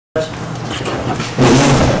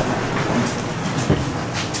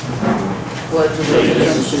pledge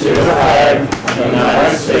allegiance to the flag of the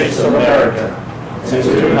United States of America, and to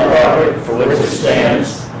the republic for which it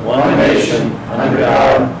stands, one nation, under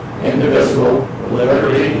God, indivisible, with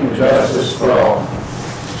liberty and justice for all.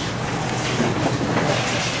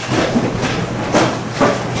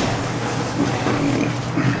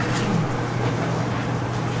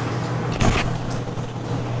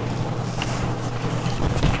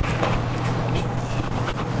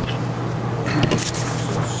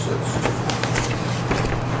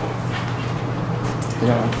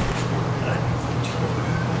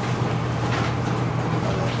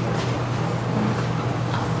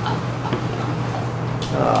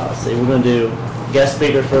 See, we're going to do guest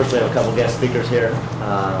speakers first. We have a couple guest speakers here.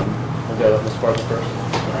 We'll go with Mr. Parker first.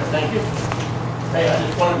 All right, thank you. Hey, I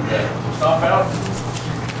just wanted to stop out,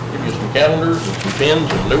 give you some calendars and some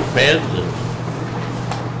pens and notepads, and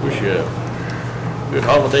wish you a good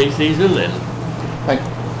holiday season, and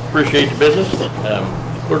appreciate the business.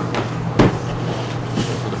 Clerk,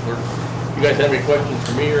 you guys have any questions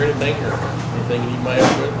for me or anything you need my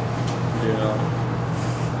help with?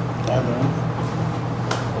 I don't know.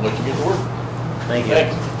 I'll let you get to work. Thank you.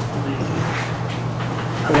 Thanks.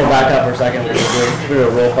 I'm going to back up for a second. We're going to do a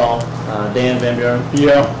roll call. Dan Van Buren.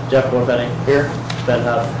 Yeah. Jeff Gorpenny. Here. Ben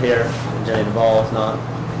Huff. Here. And Jenny Duvall is not.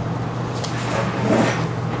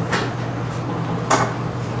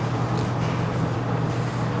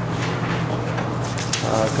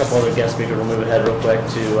 A couple other guest speakers. We'll move ahead real quick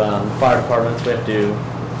to fire departments. We have to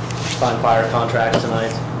sign fire contracts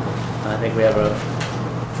tonight. I think we have a...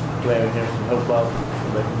 Do we have anything from Hopewell?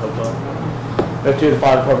 We have two of the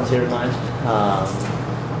fire departments here tonight.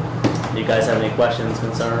 Do you guys have any questions,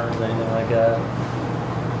 concerns, anything like that?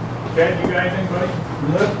 Ben, you got anything, buddy?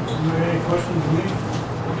 No. Do you have any questions for me?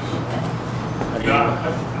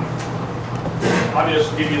 I'll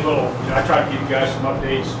just give you a little, I try to give you guys some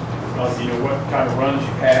updates of, what kind of runs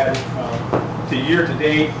you've had. To year to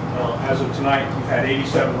date, as of tonight, we've had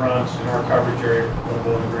 87 runs in our coverage area of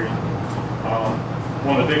Bowling Green.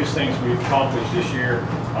 One of the biggest things we've accomplished this year,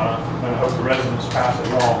 and I hope the residents pass it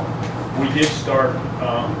along, we did start,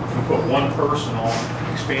 we put one person on,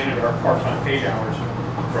 expanded our part-time paid hours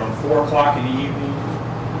from 4 o'clock in the evening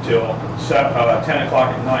till 10 o'clock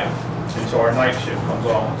at night. And so our night shift comes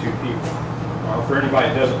on with 2 people. For anybody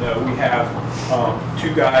that doesn't know, we have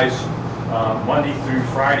 2 guys Monday through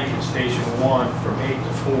Friday at Station 1 from 8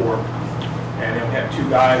 to 4. And then we have 2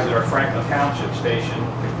 guys at our Franklin Township station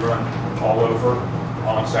that run all over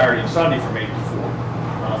on Saturday and Sunday from 8 to 4.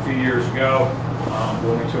 A few years ago,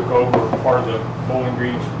 when we took over part of the Bowling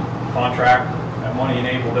Green contract, that money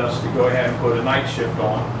enabled us to go ahead and put a night shift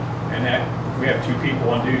on. And that we have 2 people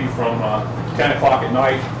on duty from 10 o'clock at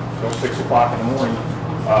night till 6 o'clock in the morning,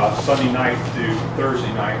 Sunday night to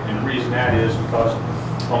Thursday night. And the reason that is because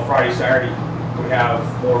on Friday, Saturday, we have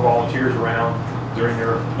more volunteers around during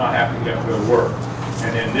their not having to go to work.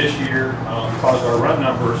 And then this year, because our run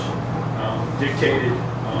numbers dictated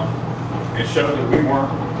and showed that we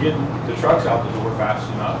weren't getting the trucks out the door fast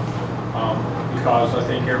enough, because I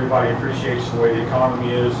think everybody appreciates the way the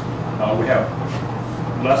economy is. We have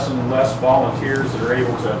less and less volunteers that are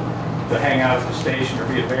able to hang out at the station or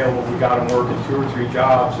be available. We got them working 2 or 3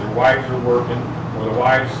 jobs. Their wives are working, or the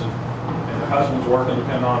wives and their husbands working,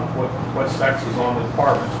 depending on what sex is on the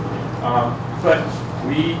department. But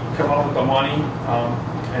we come up with the money,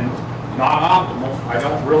 and not optimal. I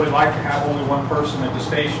don't really like to have only one person at the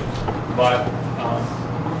station, but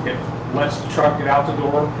it lets the truck get out the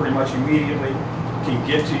door pretty much immediately, can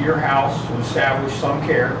get to your house and establish some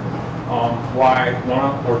care, why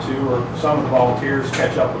 1 or 2 or some of the volunteers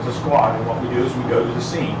catch up with the squad. And what we do is we go to the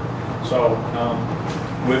scene. So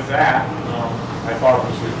with that, I thought it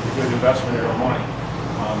was a good investment in our money.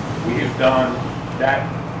 We have done that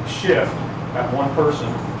shift. That one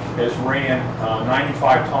person has ran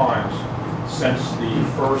 95 times since the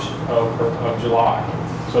 1st of July.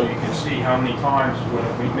 So you can see how many times when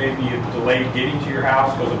we may be delayed getting to your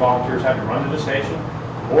house because the volunteers had to run to the station,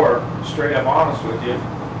 or straight up honest with you,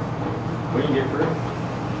 we didn't get through.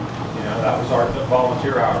 That was our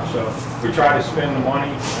volunteer hour. So we try to spend the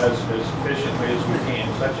money as efficiently as we can.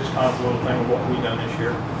 So that's just kind of a little thing of what we've done this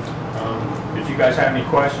year. If you guys have any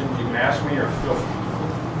questions, you can ask me, or feel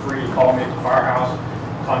free to call me at the firehouse.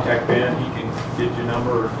 Contact Ben. He can get your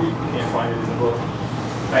number if you can't find it in the book.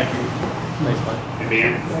 Thank you. Thanks, Mike.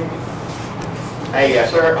 Ben. Hey,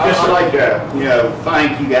 sir, I'd like to,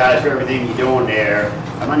 thank you guys for everything you're doing there.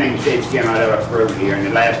 My name is Dave Skinner. I live up the road here. In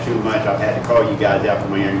the last 2 months, I've had to call you guys out for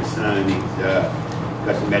my youngest son. He's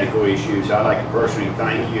got some medical issues. So I'd like to personally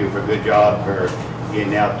thank you for a good job for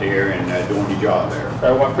getting out there and doing your job there.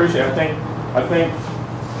 Well, I appreciate it. I think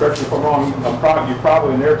correct me if I'm wrong, you're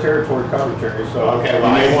probably in their territory coverage area, so Okay, you well,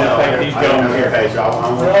 I may didn't want know. to thank these I didn't know. gentlemen here. Okay, so I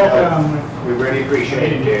want to know, we really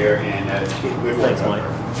appreciate it there, and keep good work. Thanks, Mike.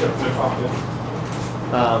 Yep, no problem.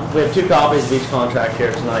 We have 2 copies of each contract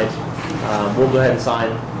here tonight. We'll go ahead and sign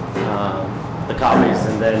the copies,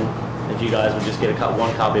 and then if you guys would just get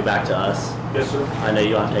one copy back to us. Yes, sir. I know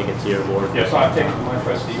you want to take it to your board. Yes, I'll take it to my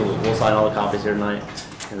trustee. So we'll sign all the copies here tonight,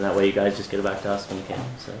 and that way you guys just get it back to us when you can.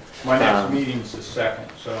 So My next meeting's the 2nd,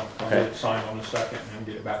 so I'll Okay. get it signed on the 2nd and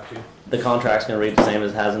get it back to you. the contract's going to read the same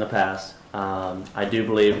as it has in the past. I do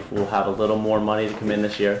believe we'll have a little more money to come in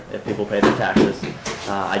this year if people pay their taxes.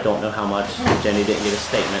 I don't know how much. Jenny didn't get a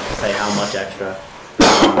statement to say how much extra,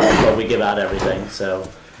 but we give out everything. So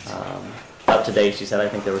up to date, she said I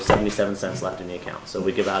think there was 77 cents left in the account. So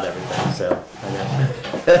we give out everything. So I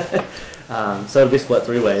know. So it'll be split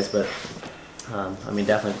 3 ways, but I mean,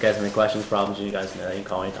 definitely if you guys have any questions, problems, you guys know you can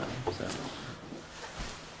call anytime. So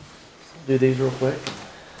do these real quick.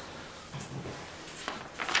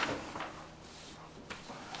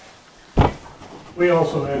 We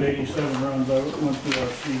also had 87 runs, I went through our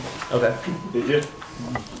sheets. Okay. Did you?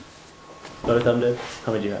 Both of them did?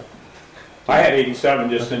 How many do you have? I had 87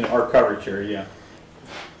 just in our coverage area, yeah.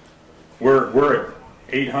 We're at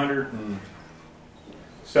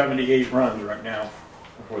 878 runs right now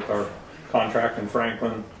with our contract in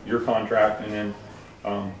Franklin, your contract, and then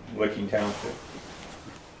Licking Township.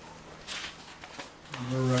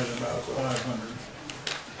 We're right about 500.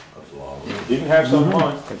 Didn't have some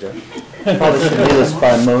on. Hey, Joe? Probably should do this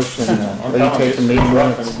by motion. Will you take the meeting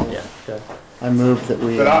minutes? Yeah, good. I move that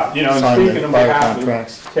we But I, you know, and sign speaking the on fire behalf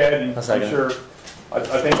contracts. of Ted, and A I'm second. sure, I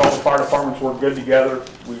think all the fire departments work good together.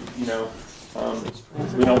 We, you know,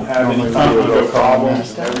 we don't have any Normally we do a roll call on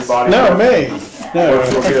problems. that. Everybody No, me.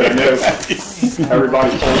 works real good. I know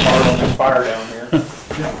everybody's pulling hard on this fire down here.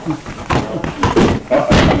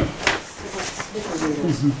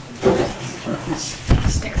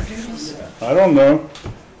 I don't know.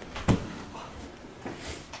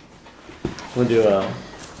 We'll do a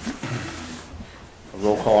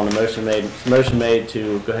roll call on the motion made. Motion made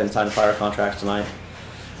to go ahead and sign the fire contracts tonight.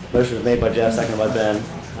 Motion was made by Jeff, seconded by Ben.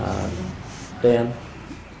 Dan?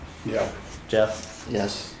 Yeah. Jeff?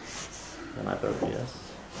 Yes. And I vote yes.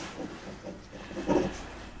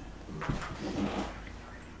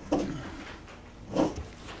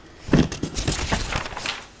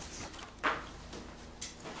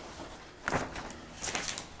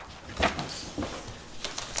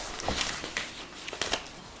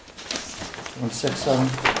 One, 6, 7.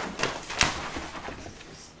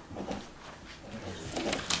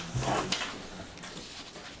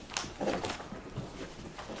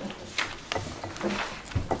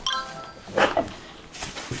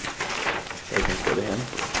 They can go to him.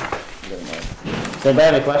 Does anybody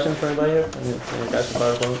have any questions for anybody here? Any guys from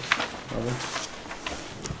fire department?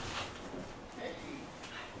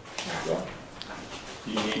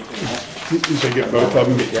 Do you need anything else? You say get both of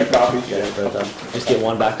them? Get two copies? Yeah, both of them. Just get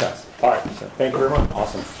one back to us. All right, thank you very much.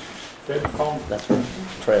 Awesome. Good, call me. That's for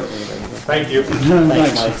Trail. Thank you.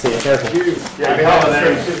 Thanks, Mike. See you. Careful. Happy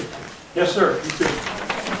holidays. Yes, sir. You too.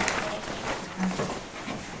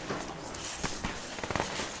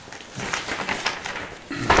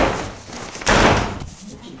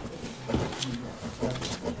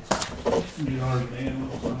 You already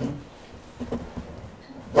handled something.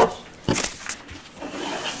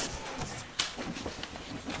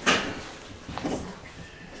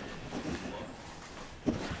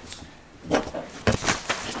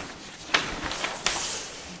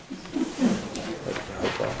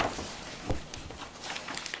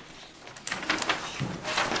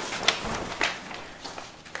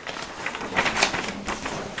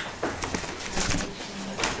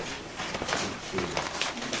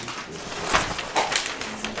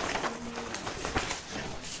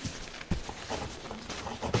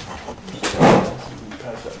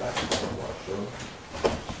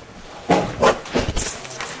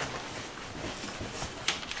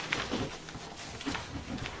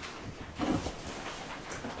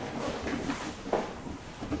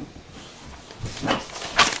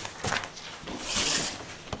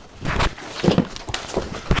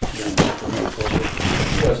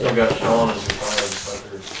 Still got Sean as your fire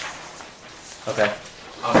inspector. Okay.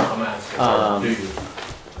 I'm asking, do you?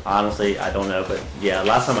 Honestly, I don't know, but yeah,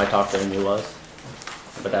 last time I talked to him, he was.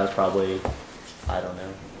 But that was probably, I don't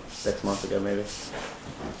know, 6 months ago maybe.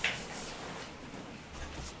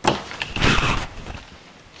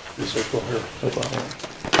 This is what here.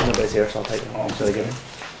 Nobody's here, so I'll take it. Should I get him?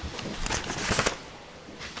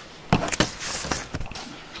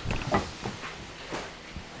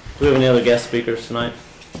 Do we have any other guest speakers tonight?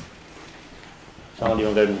 Sean, do you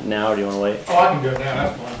want to go now or do you want to wait? Oh, I can do it now,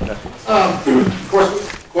 that's fine. Okay. Of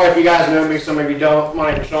course, quite a few guys know me, some of you don't.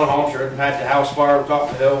 My name is Sean Holmshire. I've had the house fire on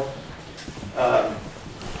top of the hill.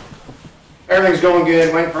 Everything's going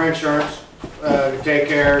good, waiting for insurance to take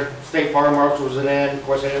care. State Fire Marshal was in. Of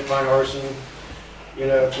course, I didn't find arson. You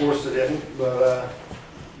know, of course it didn't. But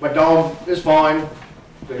my dog is fine.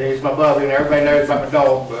 He's my bubby, and everybody knows about my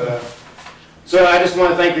dog. But so I just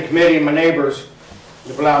want to thank the committee and my neighbors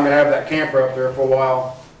for allowing me to have that camper up there for a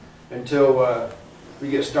while until we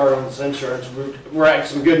get started on this insurance. We're at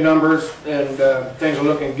some good numbers, and things are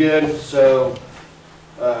looking good. So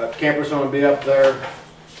camper's going to be up there.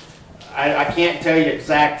 I can't tell you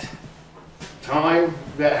exact time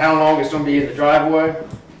that how long it's going to be in the driveway,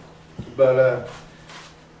 but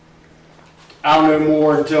I'll know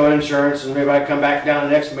more until insurance, and maybe I come back down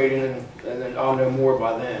the next meeting, and then I'll know more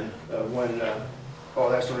by then when all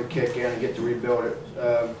that's going to kick in and get to rebuild it.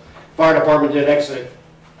 Fire department did an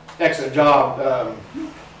excellent job.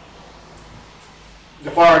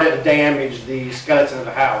 The fire didn't damage the skeleton of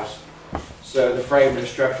the house, so the frame and the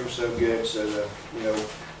structure was so good. So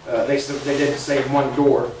they did save one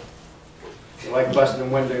door. They like busting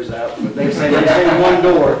the windows out, but they say they saved one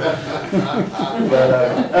door. But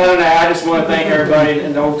other than that, I just want to thank everybody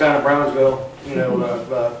in the old town of Brownsville,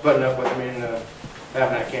 putting up with me and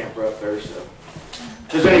having that camper up there. So, if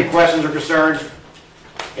there's any questions or concerns,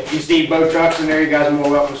 if you see boat trucks in there, you guys are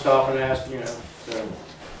more welcome to stop and ask. So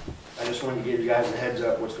I just wanted to give you guys a heads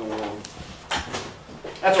up what's going on.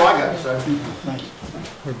 That's all I got. So.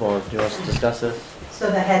 Hey, board, do you want us to discuss this?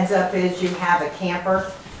 So the heads up is you have a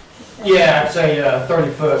camper. Yeah, I'd say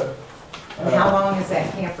 30 foot. And how long is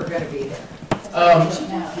that camper going to be there? That's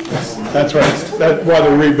right, that's why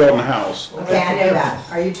they're rebuilding the house. Okay, I know that.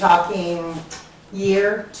 Are you talking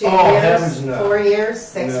year, 2 Oh, years, heavens no. 4 years,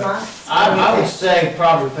 6 No. months? I would say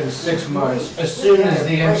probably within 6 months, as soon as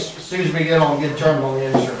we get determined on the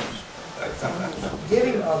insurance. Give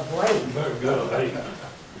him a break.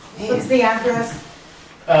 What's the address?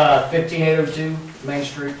 15802 Main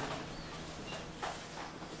Street.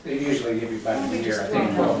 They usually give you about a year, I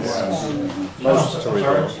think. Sorry.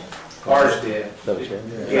 Ours did.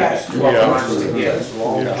 Yes, 12 months to get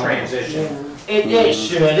the transition. It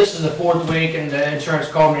should. This is the 4th week, and the insurance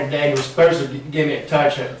called me today. He was supposed to give me a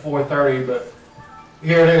touch at 4:30, but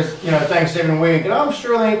here it is, Thanksgiving week, and I'm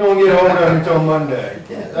sure they ain't gonna get hold of him until Monday.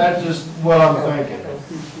 That's just what I'm thinking.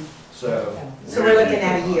 So we're looking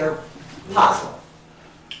at a year possible.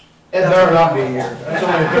 it better not be a year.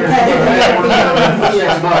 That's only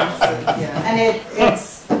 6 months. And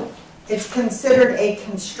it's considered a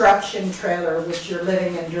construction trailer, which you're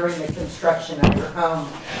living in during the construction of your home,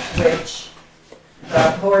 which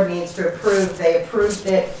the board needs to approve. They approved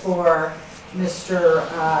it for Mr.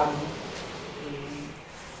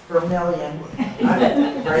 Vermillion,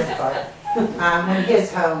 when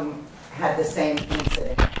his home had the same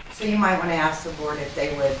incident. So you might want to ask the board if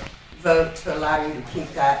they would vote to allow you to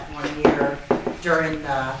keep that 1 year during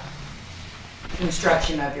the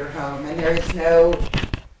construction of your home. And there is no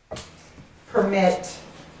permit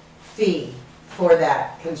fee for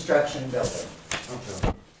that construction building.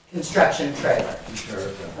 Okay. Construction trailer.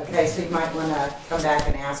 Sure. Okay, so you might want to come back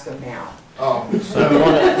and ask them now. Oh. So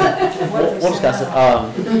we'll discuss it.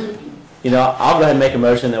 I'll go ahead and make a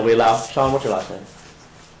motion that we allow, Sean, what's your last name?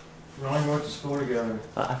 Ronnie went to school together.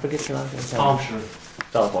 I forget your last name. Homshire.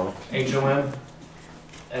 Spell it for me. HOMSHER.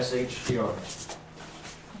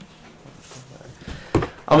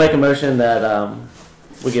 I'll make a motion that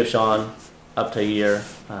we give Sean up to a year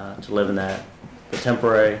to live in the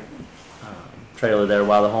temporary trailer there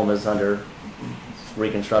while the home is under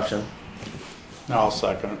reconstruction. I'll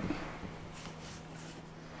second.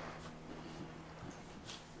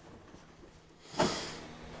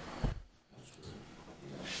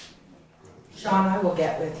 Sean, I will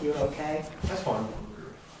get with you, okay? That's fine.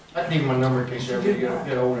 I can give you my number in case you ever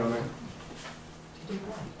get hold of me.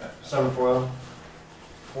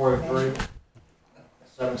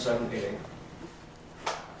 740-403-7788.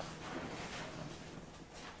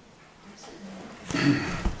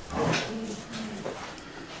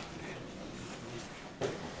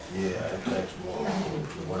 Yeah, it takes more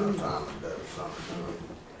the winter time to do something.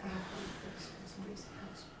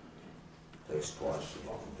 Takes twice as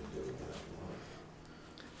long to do that.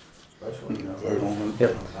 Especially,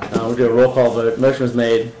 Yep. We'll do a roll call vote. Motion was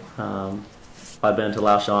made by Ben to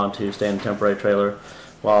allow Sean to stay in the temporary trailer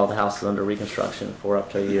while the house is under reconstruction for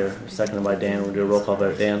up to a year. Seconded by Dan. We'll do a roll call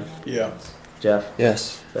vote. Dan? Yeah. Jeff?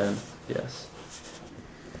 Yes. Ben? Yes.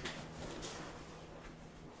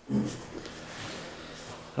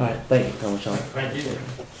 All right. Thank you so much, Sean. Thank you.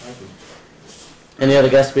 Any other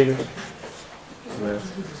guest speakers? minutes.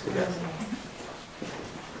 See you guys.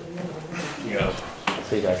 Yes.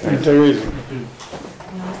 See you guys. Take it easy.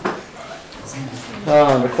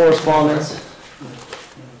 The correspondence.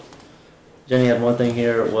 Jenny had one thing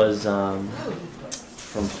here. It was from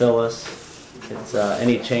Phyllis. It's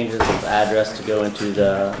any changes of address to go into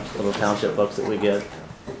the little township books that we get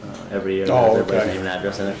every year. Oh, There's everybody's okay. name and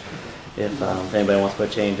address in it. If anybody wants to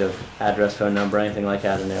put a change of address, phone number, anything like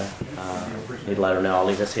that in there, need to let her know. I'll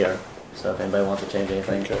leave this here. So if anybody wants to change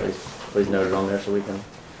anything, please note it on there so we can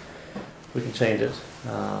change it.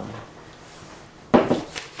 All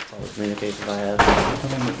the communications I had.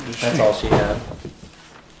 That's all she had.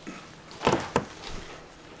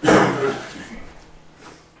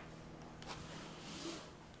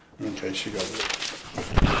 Okay, she got it.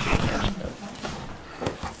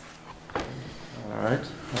 All right.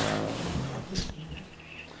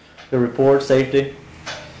 The report, safety.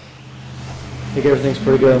 I think everything's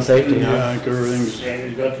pretty good on safety, Yeah, huh? I think everything's,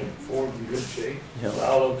 Sandy's got the Ford in good shape. Yep.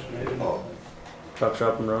 Plow looks maybe. Trucks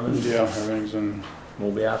are up and running. yeah, everything's in,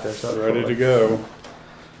 We'll be out there. So ready to go.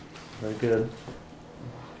 Very good.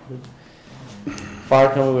 Fire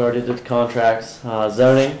company, we already did the contracts.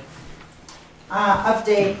 Zoning.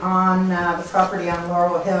 Update on the property on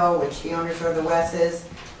Laurel Hill, which the owners are the Wesses.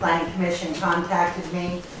 Planning Commission contacted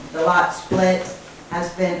me. The lot split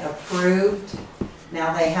has been approved.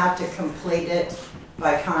 Now they have to complete it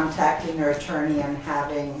by contacting their attorney and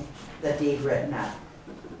having the deed written up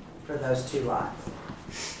for those two lots.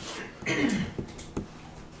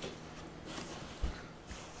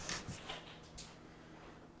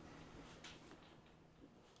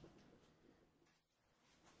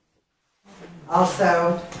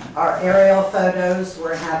 Also, our aerial photos,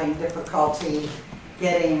 we're having difficulty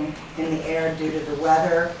getting in the air due to the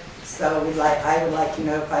weather. So I would like to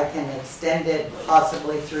know if I can extend it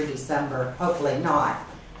possibly through December. Hopefully not,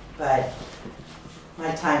 but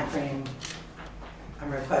my time frame,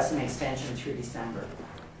 I'm requesting an extension through December.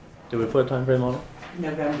 Did we put a time frame on it?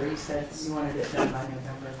 November, you said you wanted it done by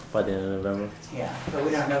November. By the end of November. Yeah, but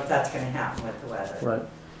we don't know if that's going to happen with the weather. Right.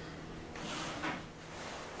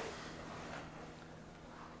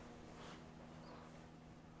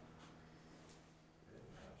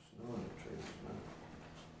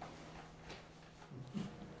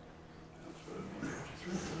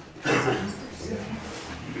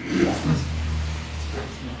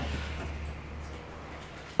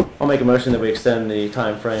 I'll make a motion that we extend the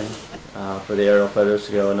time frame for the aerial photos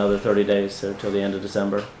to go another 30 days, so till the end of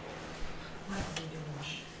December.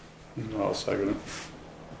 I'll second it.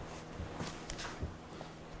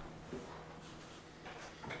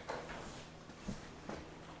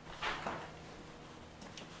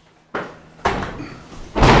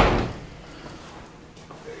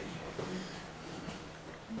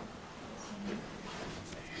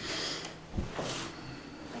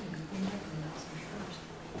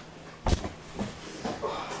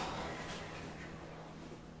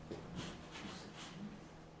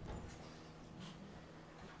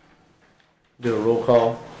 Do a roll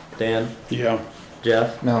call. Dan? Yeah.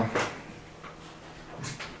 Jeff? No.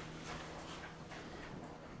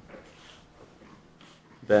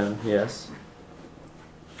 Ben, yes.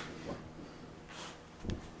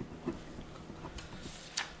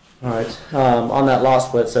 All right, on that lot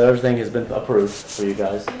split, so everything has been approved for you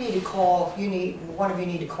guys. You need to call, one of you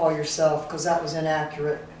need to call yourself, because that was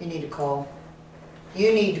inaccurate. You need to call.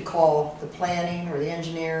 You need to call the planning, or the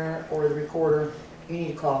engineer, or the recorder. You need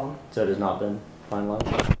to call them. So it has not been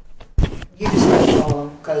finalized? You just have to call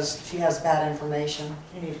them, because she has bad information.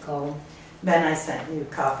 You need to call them. Ben, I sent you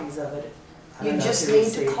copies of it. I don't You know if just you need to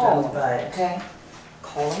received call them, them, but okay?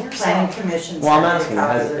 Call them Planning yourself. Commission Well, I'm sent asking, me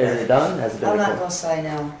copies of is it done? Has it been I'm not recorded? going to say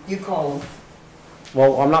now. You call them.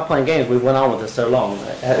 Well, I'm not playing games. We went on with this so long.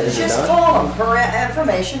 Is it Just done? call them. Her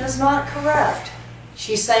information is not correct.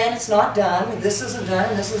 She's saying it's not done, this isn't done,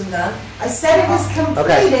 and this isn't done. I said it was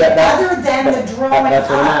completed, that- other than the drawing That's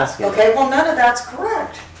what I'm up. asking. Okay, well, none of that's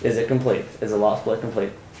correct. Is it complete? Is the lot split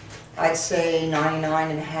complete? I'd say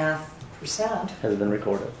 99.5%. Has it been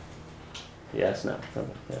recorded? Yes, no, As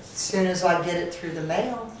yes. soon as I get it through the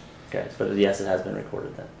mail. Okay, but yes, it has been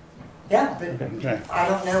recorded then. Yeah, but Okay. I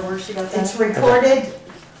don't know where she got that. It's recorded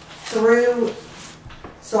through,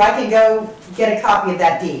 so I can go get a copy of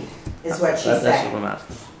that deed, is what she's That's what saying. I'm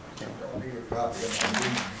asking.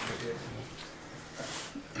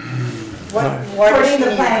 What does According she to the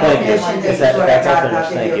need? planning Thank you. commission, this is That's what I got, and all I'll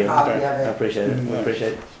finished. give you a Thank copy you. of I it. appreciate it. I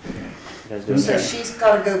appreciate it. You guys doing So okay? she's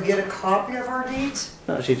got to go get a copy of our deeds?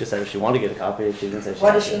 No, she just said if she wanted to get a copy, she didn't say she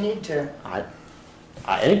What had does she to. need to?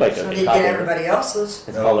 Anybody She could need get to a copy get of it. everybody else's.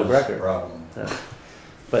 It's public record. Problem. So.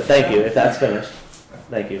 But thank you, if that's finished.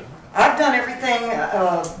 Thank you. I've done everything,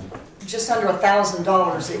 just under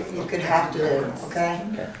 $1,000 that you could have to do, okay?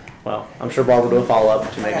 Okay. Well, I'm sure Barb will do a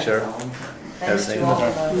follow-up to make Okay. sure Thanks to everything all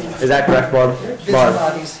is that correct, Barb? Barb,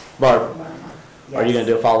 busybodies. Barb, are you Yes. gonna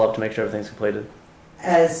do a follow-up to make sure everything's completed?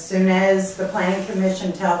 As soon as the planning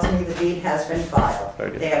commission tells me the deed has been filed.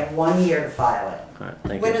 Very good. They have 1 year to file it. All right,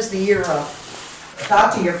 thank When you. is the year up?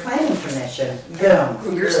 Talk to your planning commission,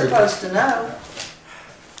 boom. You're supposed to know.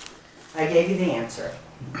 I gave you the answer.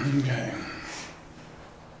 Okay.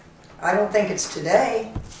 I don't think it's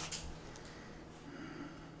today.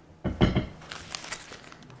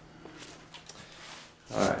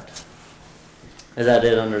 All right. Is that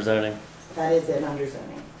it under zoning? That is it under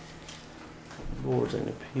zoning. Boards and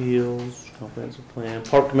appeals, comprehensive plan,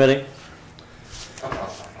 park committee.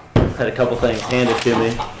 Had a couple things handed to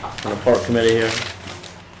me from the park committee here.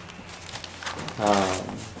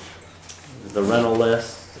 The rental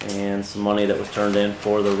list and some money that was turned in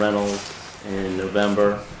for the rentals in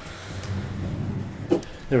November.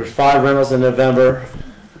 There was 5 rentals in November.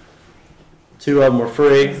 2 of them were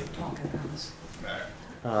free.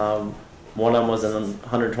 One of them was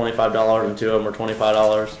 $125 and 2 of them were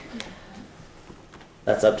 $25.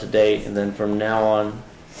 That's up to date, and then from now on,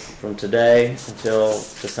 from today until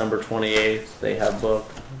December 28th, they have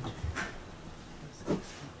booked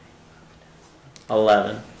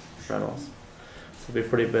 11 rentals. It'll be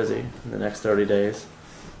pretty busy in the next 30 days.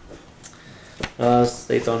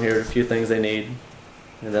 States on here a few things they need,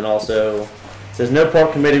 and then also it says no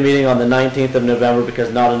park committee meeting on the 19th of November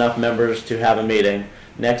because not enough members to have a meeting.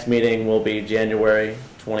 Next meeting will be January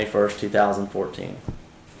 21st, 2014.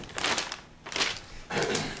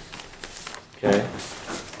 Okay.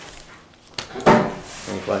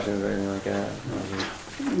 Any questions or anything like that?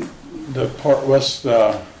 The part west,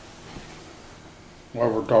 while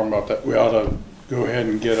we're talking about that, we ought to go ahead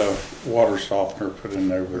and get a water softener put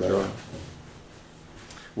in over there.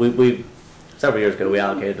 We several years ago we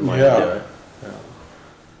allocated the money Yeah. to do it.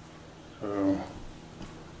 So,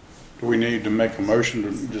 do we need to make a motion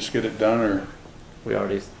to just get it done, or?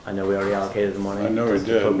 I know we already allocated the money. I know we Just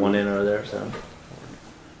to did. Put one in over there, so.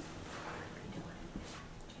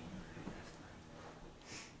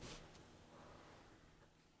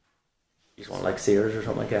 You just want like Sears or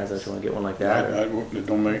something like that? So you want to get one like that? or- It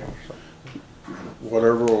don't make,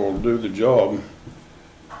 whatever will do the job.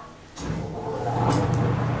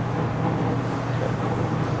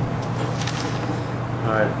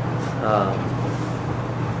 All right.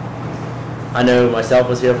 I know myself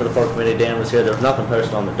was here for the park committee. Dan was here. There was nothing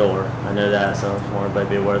posted on the door. I know that, so I just wanted everybody to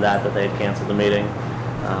be aware of that they had canceled the meeting.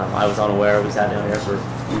 I was unaware. We sat down here for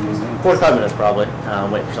 45 minutes probably,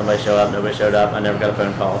 waiting for somebody to show up. Nobody showed up. I never got a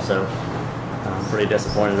phone call, so I'm pretty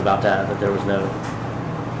disappointed about that there was no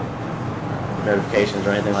notifications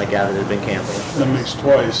or anything like that it had been canceled. That makes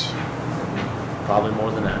twice. Probably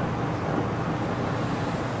more than that.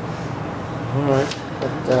 All right.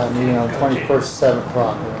 That meeting on 21st, 7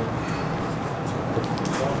 o'clock, right?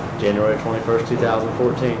 January 21st,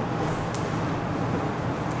 2014.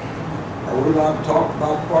 Are we allowed to talk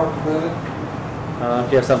about the park committee?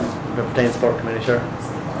 If you have something that pertains to park committee, sure.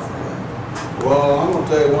 Well, I'm gonna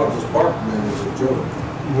tell you what, this park committee is a joke.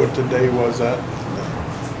 What the day was that?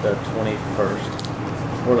 The 21st.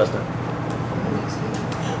 We're listening.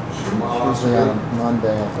 Usually on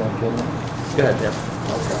Monday, I think, isn't it? Go ahead, Tim.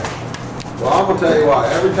 Okay. Well, I'm gonna tell you what,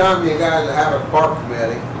 every time you guys have a park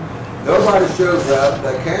committee, nobody shows up,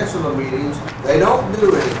 they cancel the meetings, they don't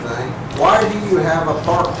do anything. Why do you have a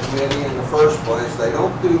park committee in the first place? They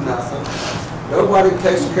don't do nothing. Nobody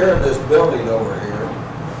takes care of this building over here.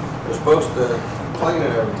 They're supposed to clean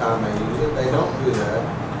it every time they use it, they don't do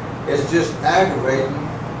that. It's just aggravating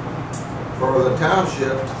for the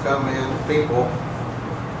township to come in, people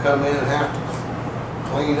come in and have to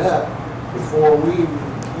clean up before we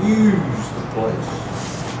use the place.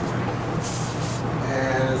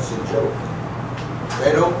 And it's a joke.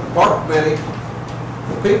 They don't, the park committee,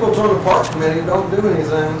 the people from the park committee don't do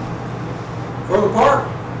anything for the park.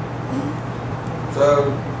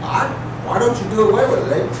 So, why don't you do away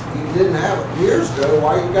with it? You didn't have it years ago,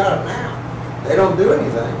 why you got it now? They don't do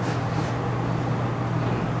anything.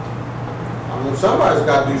 I mean, somebody's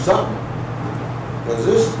got to do something. Because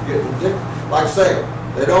this is getting ridiculous. Like I say,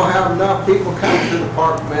 they don't have enough people coming to the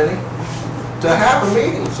park committee to have a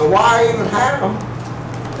meeting. So why even have them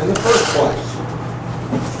in the first place?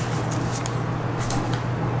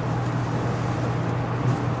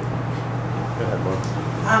 Go ahead, Laura.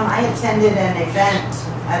 I attended an event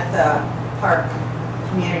at the park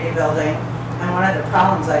community building, and one of the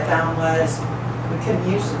problems I found was we couldn't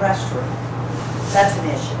use the restroom. That's an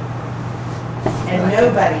issue. And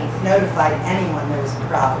nobody notified anyone there was a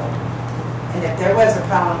problem. And if there was a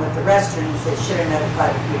problem with the restrooms, they should have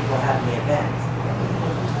notified the people having the event.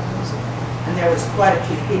 And there was quite a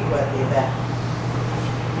few people at the event.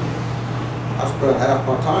 I spent half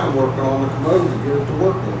my time working on the commode to get it to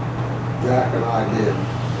working. Jack and I did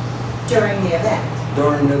During the event.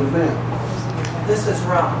 during the event. This is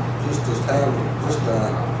wrong. Just to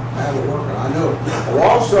have it working. I know a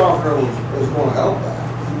water softener is going to help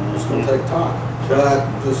that. It's going to take time. But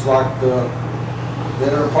just like the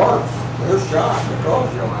dinner parks, they're shot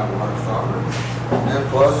because you don't have a water softener. And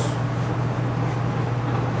plus,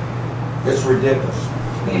 it's ridiculous.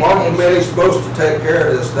 The park committee's supposed to take care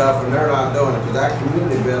of this stuff and they're not doing it because that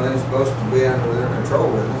community building is supposed to be under their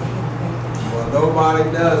control, isn't it? Well, nobody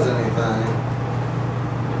does anything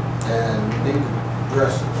and need to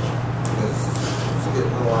address it because it's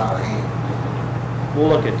getting a little out of hand. We'll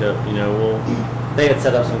look into, they had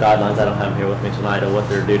set up some guidelines, I don't have them here with me tonight, of what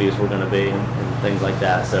their duties were gonna be and things like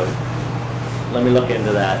that, so let me look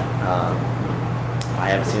into that. I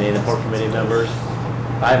haven't seen any of the port committee members.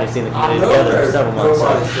 I haven't seen the committee together in several months.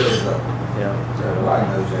 Nobody shows up. Yeah. Everybody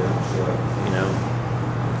knows they don't show up. You know,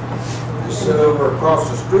 They sit over across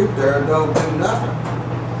the street there and don't do nothing.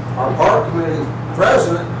 Our park committee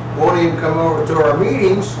president won't even come over to our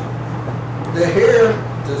meetings to hear,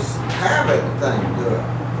 to have anything to do it.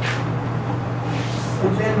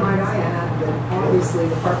 And then might I add that obviously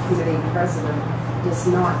the park committee president does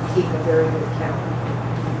not keep a very good calendar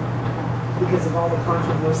because of all the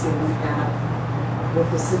controversy we have with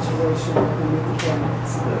the situation that we need to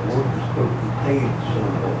candidates. That work is supposed to be paid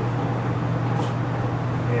somewhere.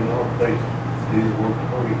 In our places, do the work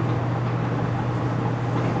for you.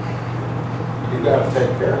 You gotta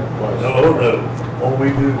take care of the place. No. When we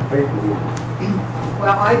do the paperwork,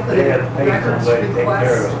 Well, I put They a had to pay records somebody to take care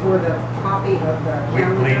request of it. for the copy of the we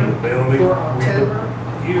clean the calendar building. for we do- October.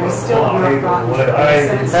 You I still have not gotten it. I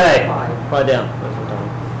sent it hey, certified. quiet down. That's what I'm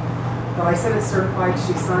talking. But I sent it certified,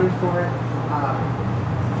 she signed for it,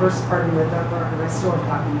 first part of November, and I still have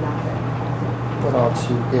gotten nothing. What all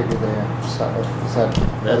she gave you there? Is that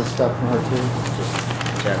other stuff from her too? Just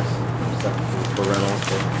checks, stuff for rentals.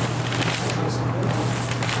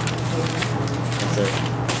 That's it.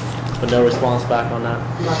 But no response back on that?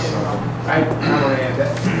 Nothing at all. I want to add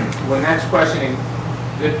that, when that's questioning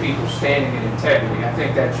good people standing in integrity, I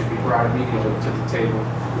think that should be brought immediately to the table.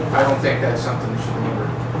 I don't think that's something that should linger.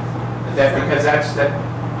 Because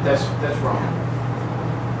that's wrong.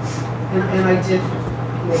 And I did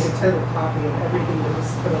make a total copy of everything that was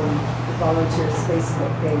put on the volunteers'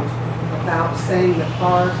 Facebook page about saying that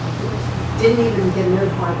Barb didn't even get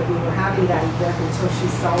notified that we were having that event until she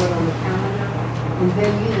saw it on the calendar. And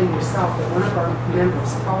then you know yourself that one of our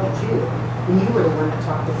members called you, and you were the one that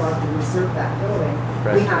talked to Barb to reserve that building.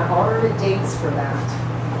 Right. We had alternate dates for that.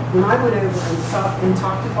 When I went over and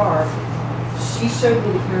talked to Barb, she showed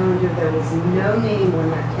me the calendar, there was no name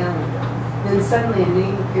on that calendar. Then suddenly a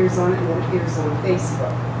name appears on it and it appears on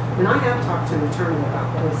Facebook. And I have talked to an attorney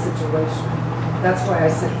about the whole situation. That's why I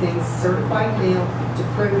sent things certified mail to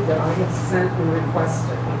prove that I have sent and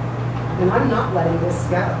requested. And I'm not letting this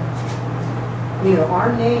go.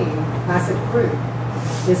 Our name as a group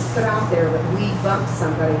is put out there that we bumped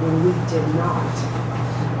somebody when we did not.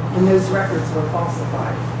 And those records were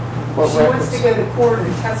falsified. What If she wants records? to go to court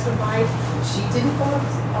and testify, she didn't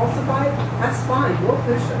falsify it, that's fine, we'll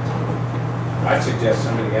push it. I'd suggest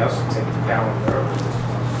somebody else take the calendar over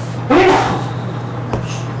this.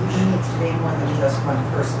 There needs to be more than just one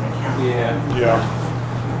person account. Yeah.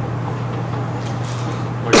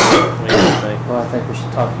 What do you think? Well, I think we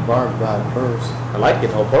should talk to Barb about it first. I'd like to get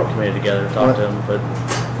the whole port committee together and talk to them, but,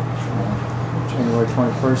 January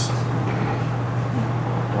 21st.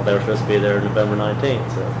 well, they were supposed to be there November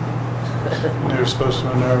 19th, so. They were supposed to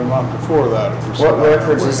have been there a month before that. if we're What still out there.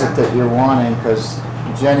 records is it that you're wanting? Because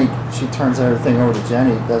Jenny, she turns everything over to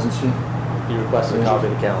Jenny, doesn't she? You requested a copy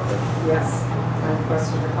of the calendar. Yes, I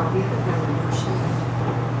requested a copy of the calendar.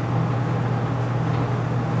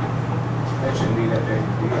 That shouldn't be that big a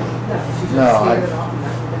deal. No, she just No, gave it off and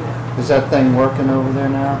that was it. Is that thing working over there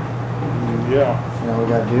now? Yeah. All we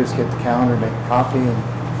gotta do is get the calendar, make a copy, and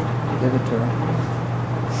give it to her.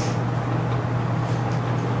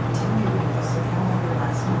 Didn't you request the calendar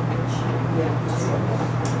last month, didn't you? Yeah, that's what it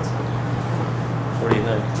was. What do you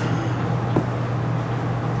think?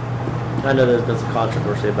 I know there's been some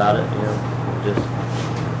controversy about it, just,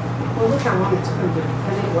 Well, look how long it took them to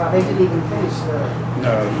finish, well, they didn't even finish the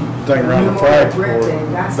No, thing around the Memorial flagpole, Brick Day.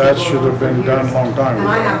 That's that been should going on have been for done a years. long time And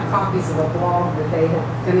I ago. have copies of a blog that they had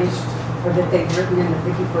finished, or that they'd written in that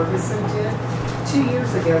Vicki Ferguson did. 2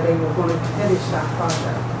 years ago, they were going to finish that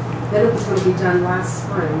project. then it was gonna be done last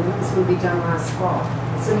spring, then it was gonna be done last fall.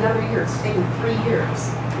 It's another year, it's taken 3 years.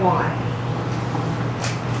 Why?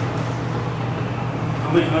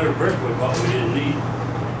 How many hundred brick we bought we didn't need?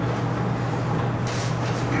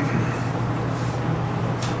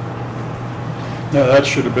 No, that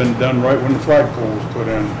should have been done right when the flagpole was put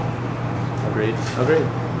in. Agreed. Agreed.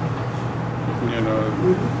 You know,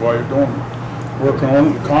 while you're doing, working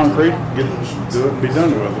on the concrete, do it and be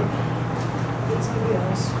done with it. Get somebody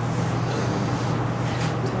else.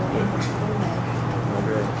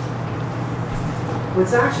 Agreed.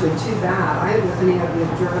 What's actually too bad, I don't know if any of you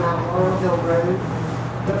have driven out Laurel Hill Road,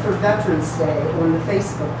 but for Veterans Day on the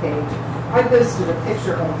Facebook page, I posted a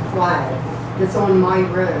picture of a flag that's on my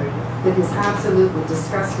road that is absolutely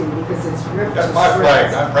disgusting because it's ripped to That's my flag,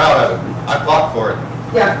 shreds. I'm proud of it. I fought for it.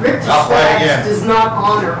 Yeah, ripped to I'll fly again. shreds does not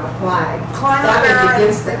honor a flag. Climb That up there is and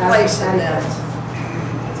against the replace it ethics then.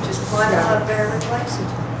 etiquette. Just climb out there and replace it.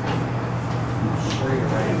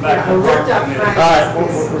 Yeah, a ripped up flag. All right,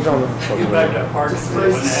 is- we're going to. Get back to that parking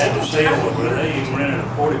committee, when they had the sale over there, they even rented a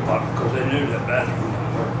porta potty because they knew that bathroom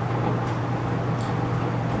wouldn't work.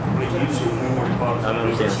 We used to use porta potties. I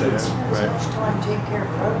understand that. Spend as Right. much time to take care of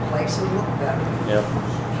the road place, it'll look better. Yep.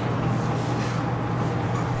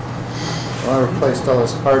 Well, I replaced all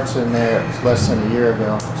those parts in there, it was less than a year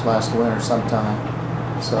ago, it was last winter sometime.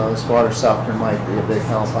 So this water softener might be a big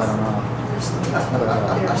help, I don't know.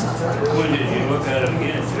 When did you look at it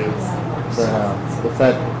again, too? But if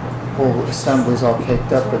that whole assembly's all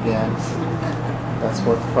caked up again, that's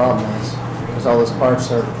what the problem is. Because all those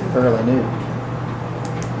parts are fairly new.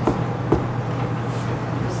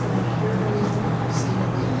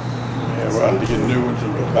 Yeah, we'll have to get new ones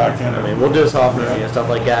and put back in I mean, it. we'll do a softener and stuff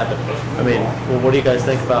like that, but, I mean, well, what do you guys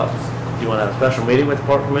think about, do you want to have a special meeting with the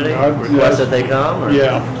park committee? Request that they come, or?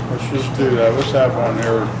 Yeah, let's just do that. Let's have one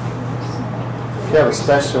here. If you have a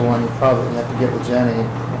special one, you probably have to get with Jenny.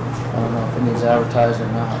 I don't know if it needs advertised or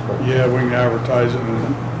not, but. Yeah, we can advertise it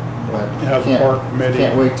and But have the can't- park committee.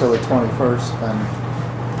 Can't wait till the 21st, then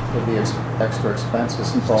there'll be extra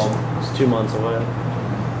expenses involved. It's 2 months away.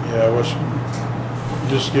 Yeah, let's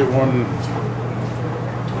just get one.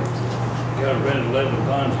 You gotta rent 11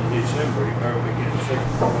 tons in December, you better be getting sick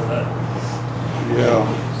before that. Yeah.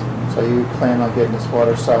 So you plan on getting this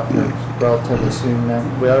water softener relatively soon then?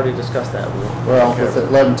 We already discussed that. Well, with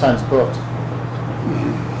 11 times booked.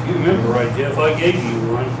 If you remember right, Jeff, I gave you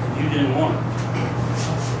one, you didn't want it.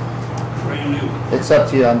 Brand new. It's up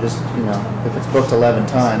to you, I'm just, you know, if it's booked 11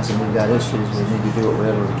 times and we've got issues, we need to do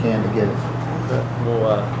whatever we can to get it We'll,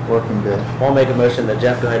 working good. I'll make a motion that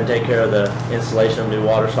Jeff go ahead and take care of the installation of new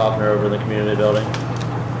water softener over in the community building.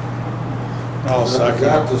 I'll Is second.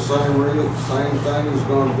 that the same same thing he's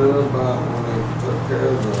gonna do about when they took care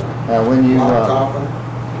of the When you, blacktop?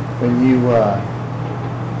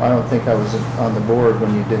 I don't think I was on the board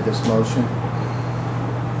when you did this motion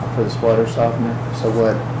for this water softener. So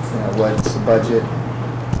what, you know, what's the budget?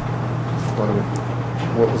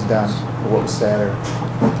 What was done, or what was said or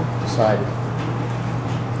decided?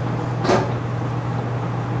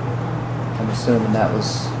 I'm assuming that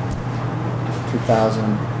was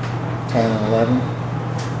 2010 and 11,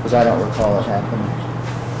 because I don't recall it happening.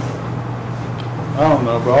 I don't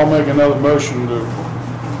know, but I'll make another motion to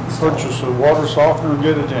purchase a water softener and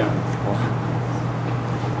get it in.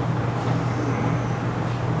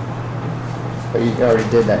 But you already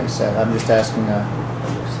did that, you said. I'm just asking,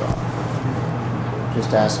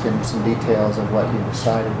 some details of what you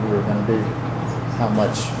decided we were gonna do. How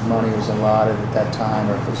much money was allotted at that time,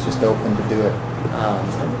 or if it's just open to do it.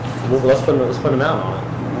 Well, let's put an amount on it.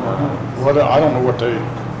 What, I don't know what they,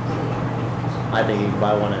 I think you can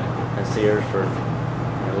buy one at Sears for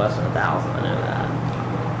less than $1,000. I know that.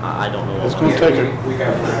 I don't know. It's what gonna one- take We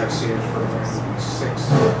got one out of Sears for around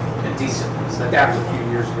 6, a decent one. So that was a few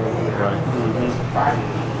years ago. Right. 5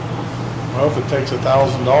 years. well, if it takes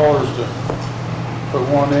 $1,000 to put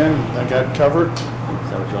one in, I got covered. Is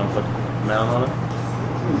that what you want to put amount on it?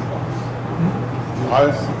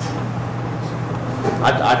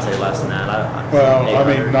 I'd say less than that. Well, I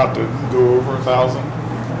mean, 800. not to go over 1,000.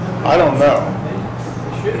 I don't know.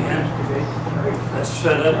 Should have. That's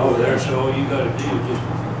set up over there, so all you gotta do is just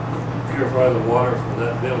purify the water for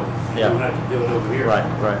that building. You Yeah. don't have to do it over here. Right.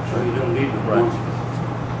 So you don't need the Right. ones.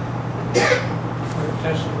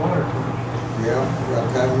 Test the water. Yeah, you got to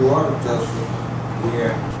have your water tested.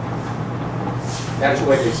 Yeah. That's the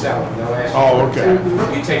way they sell them. They'll ask. Oh, okay.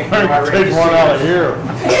 You take. Take one out of here.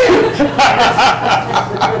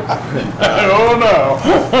 Oh, no.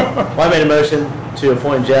 Well, I made a motion to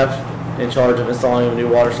appoint Jeff in charge of installing a new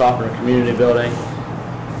water softener in the community building.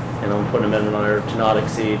 And I'm putting an amendment on there to not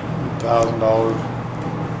exceed. $1,000.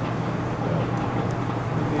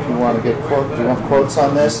 want to get quote, do you want quotes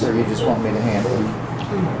on this, or you just want me to handle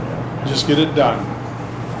it? Just get it done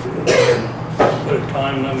Put a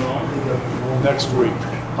time limit on next week.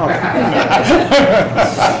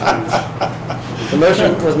 The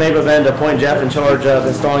motion was made by Ben to appoint Jeff in charge of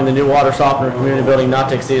installing the new water softener in community building not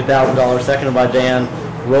to exceed $1,000, seconded by Dan.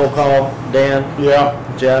 Roll call, Dan? Yeah.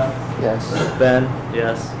 Jeff? Yes. Ben?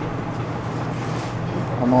 Yes.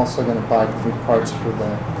 I'm also gonna buy new parts for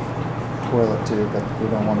the toilet too, but we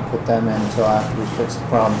don't want to put them in until after we fix the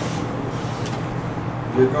problem.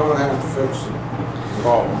 You're gonna have to fix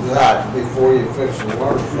Problem. that before you fix the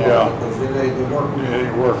water softener, Yeah. because it ain't working. It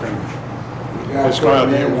ain't working. You gotta It's gonna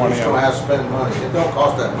put it be in, one you're just in. gonna have to spend money. It don't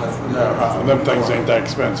cost that much. No, them things ain't that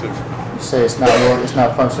expensive. You say it's not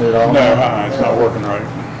functioning at all? No, it's not working right.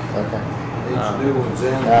 Okay. Needs new ones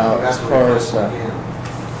in. Now, you as have to far replace as, them again.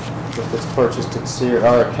 if it's purchased at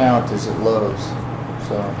our account is at Lowe's,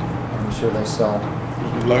 so I'm sure they sell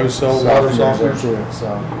Lowe's sell water softeners softeners? there too,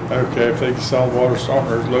 so Okay, if they sell water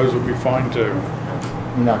softeners, Lowe's will be fine too.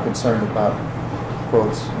 you're not concerned about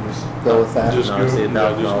quotes, you just go with that? Just No, go, it's yeah, just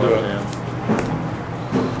do $1,000, it. yeah.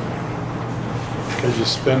 Cause you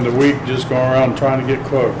spend a week just going around trying to get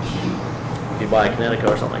quotes. If you buy a Connecticut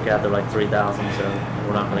or something like that, they're like 3,000, so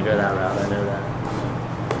we're not gonna go that route, I know that.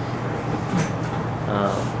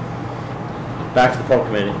 Back to the park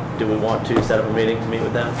committee, do we want to set up a meeting to meet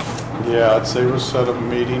with them? Yeah, I'd say we'll set up a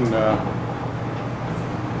meeting,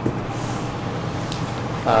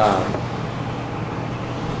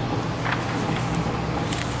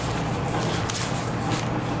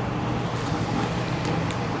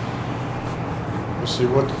 we'll see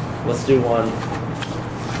what, Let's do one,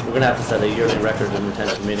 we're gonna have to set a yearly record and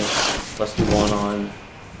retention meeting. Let's do one on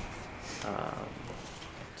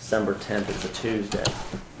December 10th, it's a Tuesday,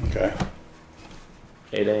 okay,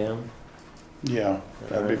 8 a.m. yeah,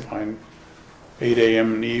 that'd be fine. 8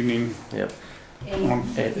 a.m. in the evening. Yep. Yeah.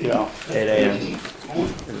 8 a.m. in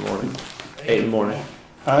the morning. 8 in the morning.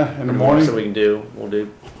 In the morning? So we'll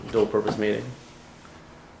do dual purpose meeting.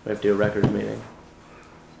 We have to do a records meeting.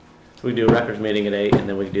 So we do a records meeting at 8 and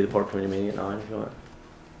then we can do the park committee meeting at 9 if you want.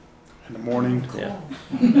 In the morning? Yeah.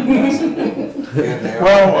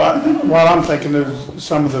 Well, I'm thinking there's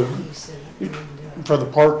some of the, for the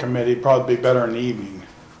park committee, probably be better in the evening.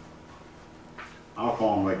 I'll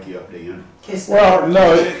call and wake you up then. Well,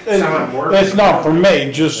 no, it's not for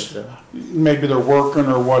me, just maybe they're working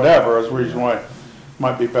or whatever, is the reason why it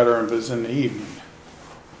might be better if it's in the evening.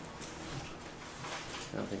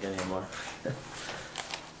 I don't think any of them are.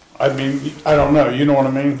 I mean, I don't know, you know what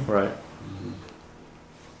I mean? Right.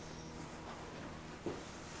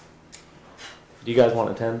 Do you guys want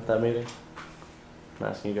to attend that meeting? I'm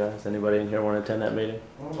asking you guys. Anybody in here want to attend that meeting?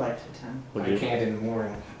 I would like to attend. Would I you? can't in the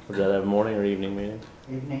morning. Would that have a morning or evening meeting?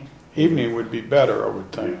 Evening. Evening would be better, I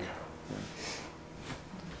would think.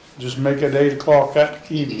 Just make it 8 o'clock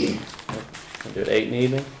that evening. We'll do it 8 in the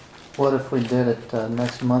evening? What if we did it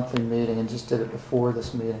next monthly meeting and just did it before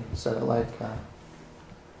this meeting, set it like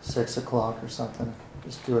 6 o'clock or something?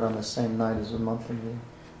 Just do it on the same night as the monthly meeting.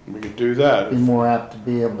 We could do that. Be more apt to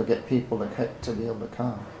be able to get people to be able to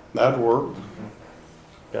come. That'd work.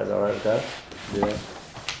 You guys all right with that? Yeah.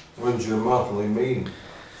 When's your monthly meeting?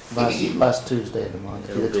 Last Tuesday of the month,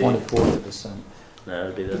 It'll the be- 24th of December. No,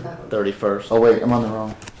 it'd be the 31st. Oh wait, I'm on the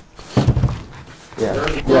wrong. Yeah,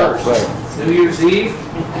 yeah, right. New Year's Eve?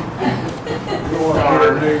 Or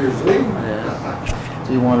New Year's Eve? Yeah.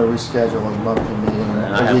 Do you want to reschedule a monthly meeting I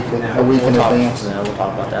a have- week in we'll talk- advance? No, we'll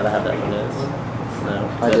talk about that. I have that in minutes. No.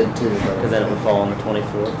 I did too, Because but then it would fall on the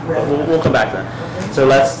 24th. But we'll come back to that. So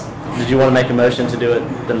did you want to make a motion to do it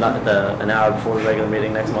an hour before the regular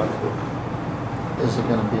meeting next month? is it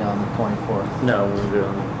going to be on the 24th? No, we'll do it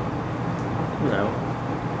on,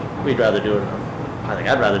 we'd rather do it I think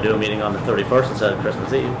I'd rather do a meeting on the 31st instead of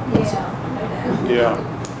Christmas Eve. Yeah.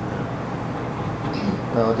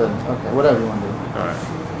 No, it doesn't. Okay, whatever you want to do. All right.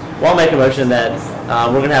 Well, I'll make a motion that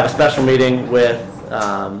we're going to have a special meeting with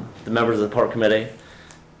the members of the park committee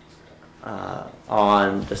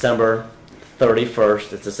on December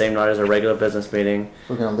 31st. It's the same night as our regular business meeting.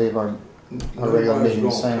 We're going to leave our regular meeting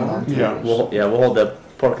the same night. Yeah. We'll hold the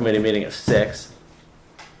park committee meeting at 6.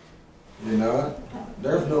 You know what?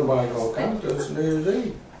 There's nobody gonna come to us New Year's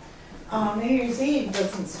Eve. New Year's Eve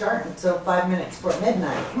doesn't start until 5 minutes before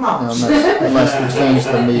midnight. Come on. Unless we change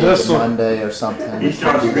the meeting to This'll- Monday or something. You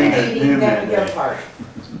start to bring it in that Go day. park.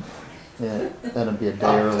 Yeah, that'd be a day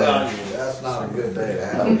I'm early. telling you, that's not a good day to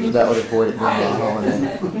have. That would avoid it being a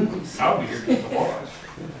holiday. I'll be here just to watch.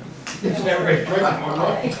 I'll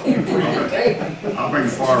bring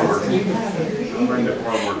the fireworks. I'll bring the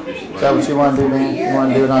fireworks this way. Is that what you want to do, Dan? You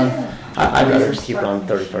want to do it on I'd rather just keep it on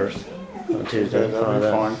 31st, on Tuesday. Yeah, that'd be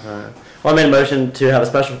fine. All right. Well, I made a motion to have a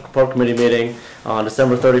special park committee meeting on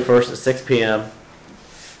December 31st at 6 p.m.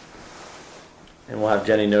 And we'll have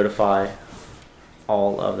Jenny notify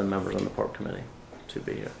all of the members on the park committee to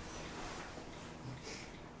be here.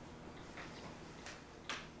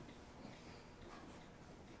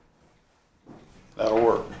 That'll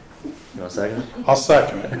work. You want a second? I'll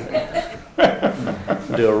second it.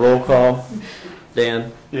 Do a roll call.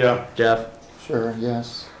 Dan? Yeah. Jeff? Sure,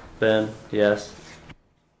 yes. Ben? Yes.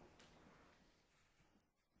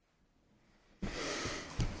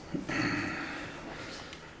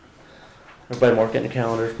 Everybody mark it in the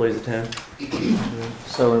calendars, please attend.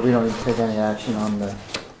 So we don't need to take any action on the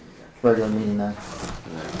regular meeting then?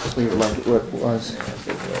 Just leave it like it was.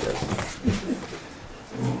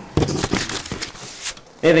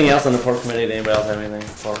 Anything else on the park committee? Did anybody else have anything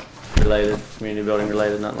park related, community building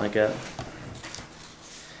related, nothing like that?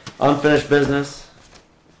 Unfinished business.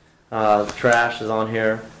 Trash is on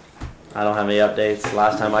here. I don't have any updates.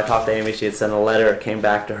 Last time I talked to Amy, she had sent a letter. It came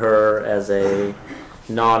back to her as a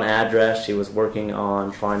non-address. She was working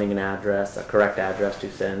on finding an address, a correct address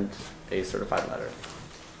to send a certified letter.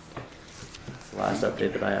 That's the last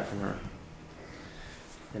update that I have from her.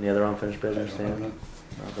 Any other unfinished business, Dan?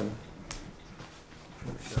 Nothing.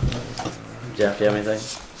 Jeff, do you have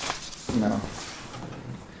anything? No.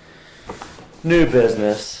 New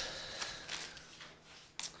business.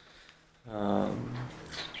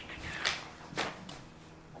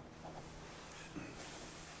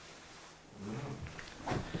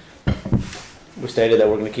 We stated that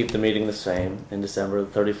we're going to keep the meeting the same in December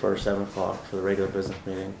the 31st, 7 o'clock for the regular business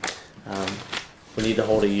meeting. We need to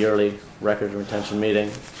hold a yearly record retention meeting.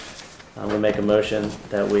 I'm going to make a motion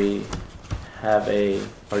that we have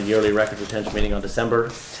our yearly record retention meeting on December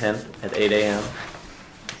 10th at 8 a.m.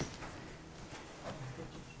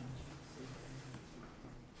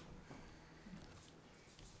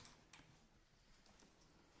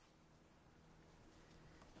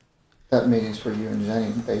 That meeting's for you and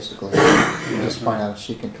Jenny, basically. You just find out if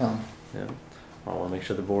she can come. Yeah. I want to make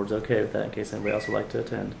sure the board's okay with that in case anybody else would like to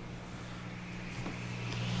attend.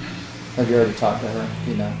 Have you already talked to her?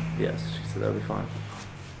 Do you know? Yes, she said that'll be fine.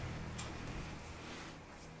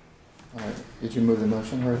 All right. Did you move the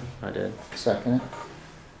motion, or I did. second it?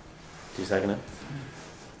 Do you second it?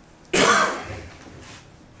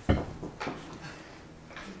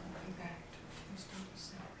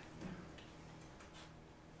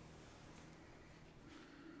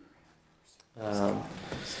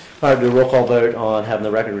 All right, do a roll call vote on having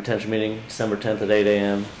the record retention meeting December 10th at 8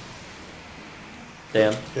 a.m.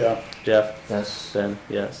 Dan? Yeah. Jeff? Yes. Ben?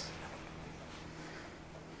 Yes.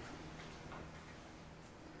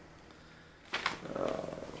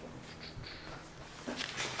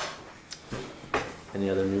 Any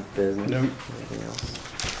other new business? Nope. Anything else?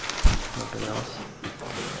 Nothing else?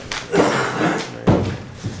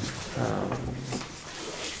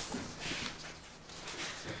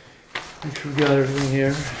 Make sure we got everything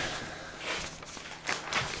here.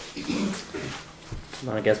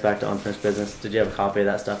 Then I guess back to unfinished business. Did you have a copy of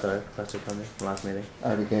that stuff that I requested from you from last meeting? I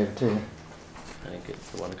already gave it to you. I didn't get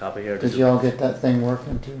the one copy here. Did you all get that thing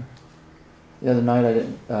working too? The other night I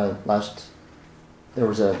didn't, there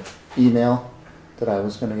was a email that I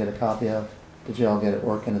was going to get a copy of. Did you all get it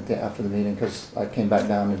working after the meeting? Because I came back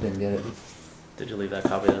down and didn't get it. Did you leave that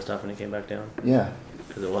copy of that stuff when you came back down? Yeah.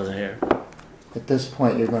 Because it wasn't here. At this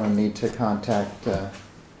point, you're going to need to contact,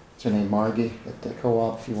 what's her name, Margie at the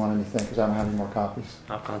co-op if you want anything, because I don't have any more copies.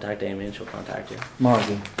 I'll contact Amy and she'll contact you.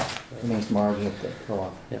 Margie. Her name's Margie at the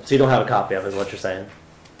co-op. Yep. So you don't have a copy of it, is what you're saying?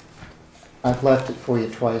 I've left it for you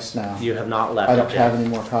twice now. You have not left I it don't yet. have any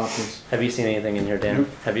more copies. Have you seen anything in here, Dan?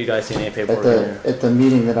 Have you guys seen any paperwork At in here? the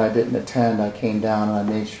meeting that I didn't attend, I came down and I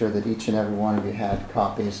made sure that each and every one of you had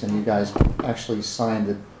copies, and you guys actually signed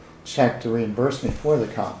the check to reimburse me for the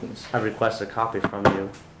copies. I requested a copy from you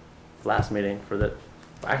last meeting for the,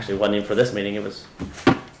 actually it wasn't even for this meeting, it was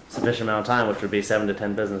sufficient amount of time, which would be 7 to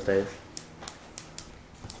 10 business days.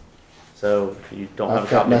 So you don't have a I've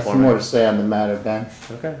got copy for nothing me. more to say on the matter, Ben.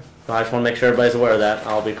 Okay. Well, I just want to make sure everybody's aware of that.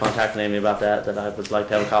 I'll be contacting Amy about that, that I would like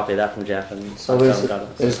to have a copy of that from Jeff. And So is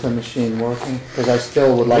the machine working? Because I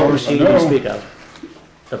still would like... What machine do you speak of?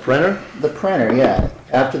 The printer? The printer, yeah.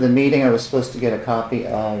 After the meeting, I was supposed to get a copy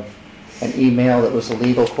of an email that was a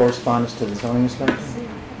legal correspondence to the zoning inspector.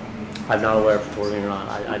 I'm not aware if it's working or not.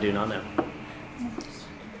 I do not know.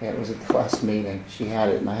 Okay, it was at the last meeting. She had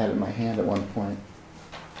it, and I had it in my hand at one point.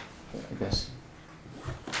 I guess.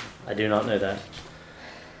 I do not know that.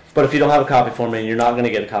 But if you don't have a copy for me, and you're not going to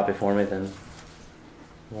get a copy for me, then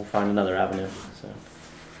we'll find another avenue. So.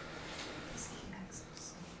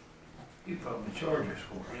 You probably charge us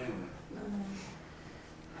for it anyway.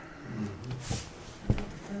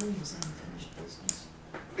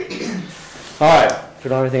 All right, if we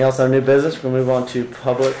don't have anything else on new business, we're gonna move on to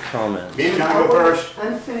public comment. Ben, can I go first?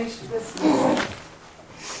 Unfinished business.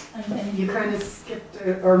 You kind of skipped,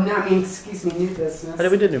 or no, I mean, excuse me, new business. I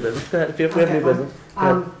did, we did new business. Go ahead, if we have new business. Go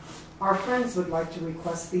ahead. Our friends would like to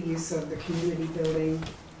request the use of the community building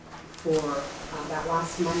for that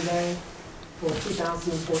last Monday for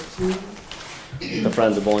 2014. The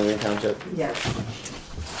Friends of Bowling Green Township. Yes.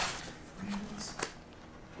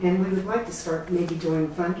 And we would like to start maybe doing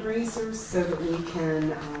fundraisers so that we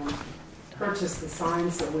can purchase the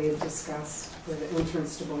signs that we had discussed for the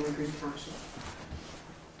entrance to Bowling Green Township.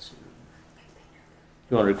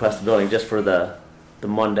 You want to request the building just for the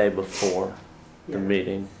Monday before the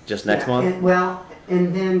meeting, just next month?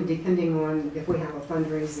 And then depending on if we have a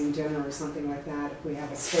fundraising dinner or something like that, if we have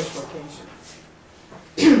a special occasion,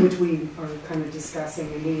 which we are kind of discussing,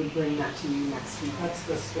 and we would bring that to you next month. That's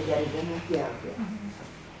the spaghetti dinner? Yeah.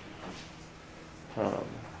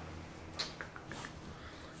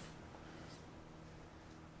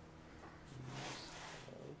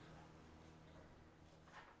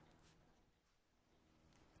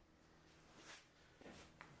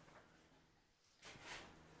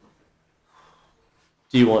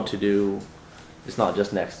 Do you want to do, it's not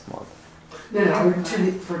just next month? No,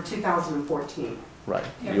 for 2014. Right.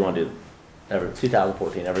 Yeah. You want to do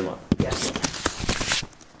 2014 every month? Yes.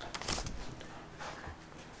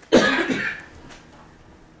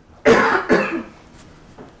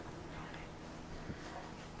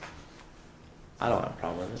 I don't have a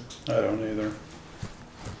problem with it. I don't either.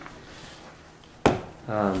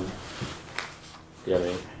 Do you have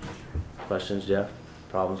any questions, Jeff?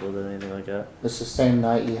 Problems with it, anything like that? It's the same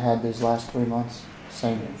night you had these last 3 months?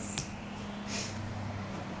 Same?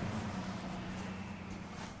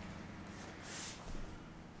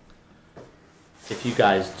 If you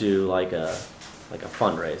guys do like a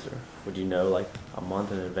fundraiser, would you know like a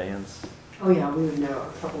month in advance? Oh yeah, we would know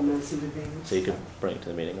a couple months in advance. So you could bring it to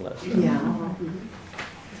the meeting and let us know. Yeah.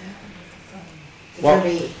 Is there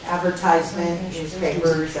be advertisement,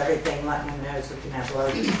 newspapers, everything, letting them know so we can have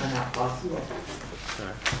loads as out possible?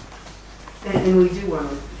 And we do want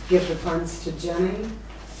to give the funds to Jenny,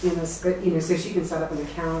 so she can set up an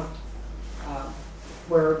account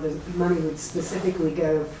where the money would specifically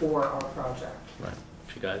go for our project. Right.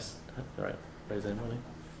 If you guys, all right, raise any money.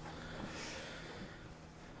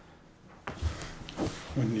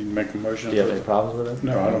 We need to make a motion. Do you have any problems with it?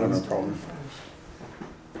 No, I don't have no problem.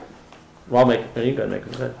 Well, you can go ahead and make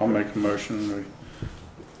it. I'll make a motion.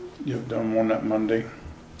 We get done on that Monday.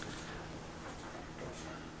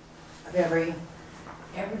 Every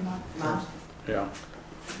month. Yeah.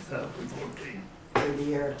 2014. through the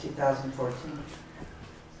year of 2014.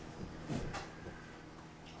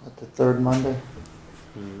 At the third Monday?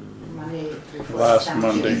 Monday before Last town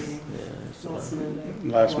Monday. meeting. Last Monday.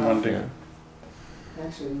 Last Wow. Monday. Yeah.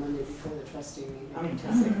 Actually, Monday before the trustee meeting. I mean,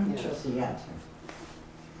 Yeah. trustee, yeah.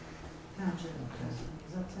 Township,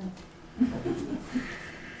 is that it?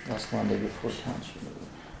 Last Monday before township meeting.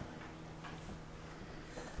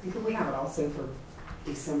 Could we have it also for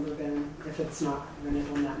December then, if it's not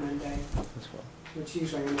rented on that Monday, That's fine. which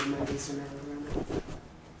usually on Mondays are never rented.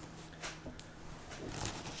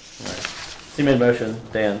 Alright. So you made a motion,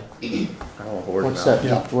 Dan. I don't want to word What's it out.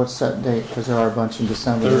 that, what's that date? Because there are a bunch in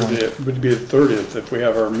December. It would be the 30th if we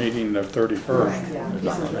have our meeting the 31st. Yeah. There's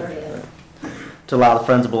nothing on there. To allow the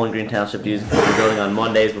Friends of Bowling Green Township to use the building on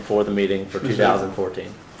Mondays before the meeting for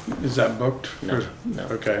 2014. Is that booked? No. No.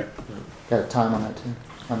 Okay. Got a time on that too,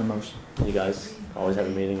 on the motion. You guys always have a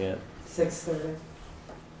meeting at 6:30.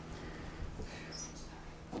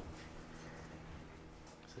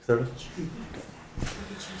 6:30?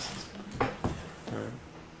 Alright.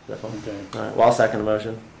 Is that fine? Okay. Alright, well, I'll second the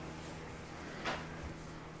motion.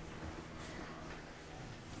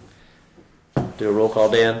 Do a roll call,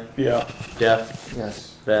 Dan? Yeah. Jeff?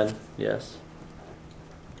 Yes. Ben? Yes.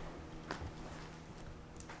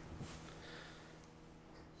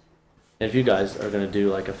 And if you guys are going to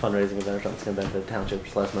do like a fundraising event or something that's going to benefit the township,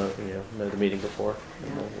 just let us know the meeting before.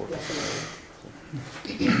 And we'll work with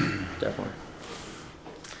somebody. Definitely.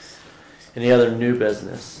 Any other new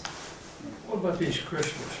business? What about these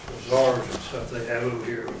Christmas bazaars and stuff they have over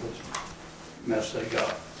here with this mess they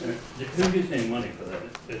got? Who gets any money for that?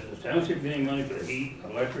 Is the township getting money for the heat,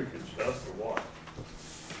 electric and stuff, or what?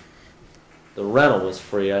 The rental was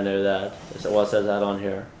free, I know that. Well, it says that on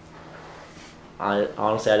here. I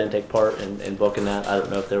honestly, I didn't take part in booking that. I don't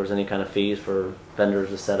know if there was any kind of fees for vendors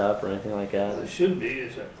to set up or anything like that. It should be,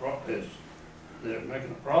 is they're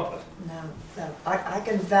making a profit. No, no, I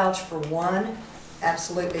can vouch for one,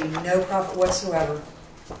 absolutely no profit whatsoever.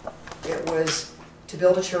 It was to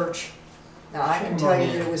build a church. Now, I can tell you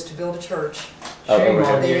that it was to build a church. Over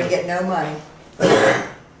here. They didn't get no money.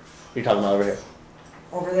 You're talking about over here.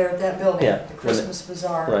 Over there at that building, Yeah. the Christmas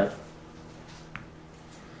Bazaar. Right.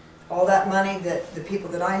 All that money that the people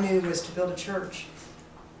that I knew was to build a church.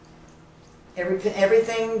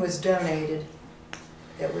 Everything was donated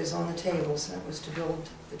that was on the tables, and it was to build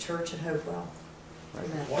the church at Hopewell.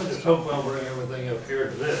 Why does Hopewell bring everything up here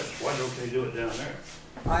to this? Why don't they do it down there?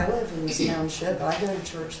 I live in this township, I go to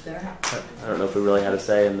church there. I don't know if we really had a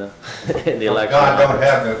say in the in the election. God don't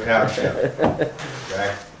have no township.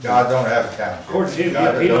 Okay? God don't have a township. Of course, he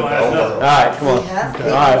God don't don't have own nothing. it. All right, come on. We have All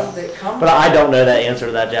people right. that come. But I don't know that answer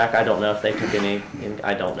to that, Jack. I don't know if they took any.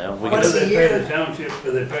 I don't know. We Why can do Once a they pay year. the township,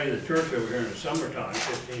 do they pay the church over here in the summertime,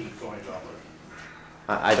 $15 to $20?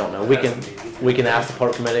 I don't know. We can ask the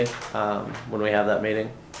park committee when we have that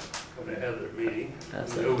meeting. When they have their meeting.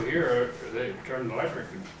 That's And it. over here, they turn the electric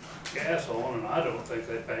and gas on, and I don't think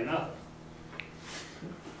they pay nothing.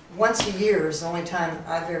 Once a year is the only time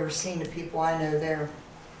I've ever seen the people I know there.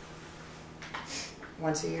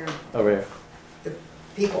 Once a year. Over here. The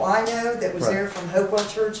people I know that was Right. there from Hopewell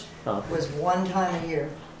Church Oh. was one time a year.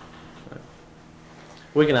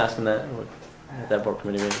 We can ask them that at that board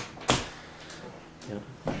committee meeting.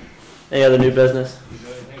 Yeah. Any other new business? You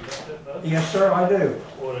know anything about that, Bud? Yes, sir, I do.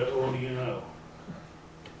 What do you know?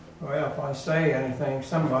 Well, if I say anything,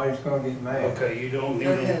 somebody's gonna get mad. Okay, you don't need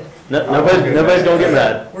Go to. ahead. Nobody's gonna get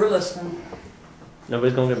mad. We're listening.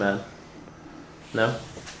 Nobody's gonna get mad. No.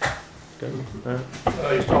 Good. All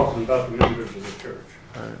right. He's talking about the members of the church.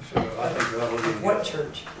 All right. So I think that would be. What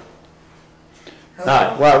church? All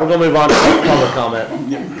right. Well, we're gonna move on to public comment.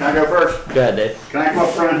 Can I go first? Go ahead, Dave. Can I come up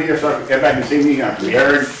front here so everybody can see me, I can be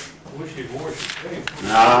heard? Wish you'd wash your face.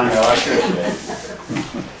 No, I should.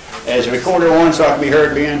 Is the recorder on so I can be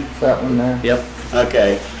heard, Ben? That one there? Yep.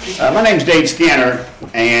 Okay. My name's Dave Skinner,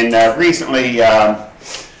 and recently,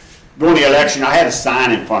 during the election, I had a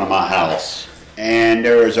sign in front of my house. And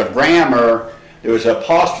there was a grammar, there was an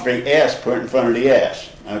apostrophe S put in front of the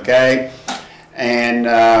S, okay? And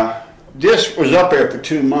this was up there for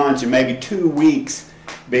 2 months, and maybe 2 weeks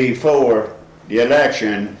before the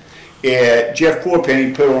election, Jeff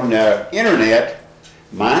Corpenny put on the internet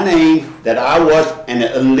my name, that I was an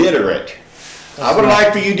illiterate. I would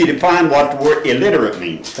like for you to define what the word illiterate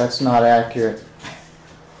means. That's not accurate.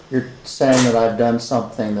 You're saying that I've done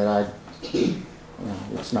something that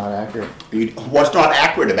it's not accurate. What's not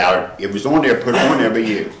accurate about it? It was on there, put on there by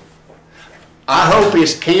you. I hope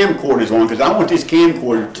this camcorder is on, because I want this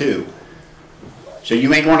camcorder too. So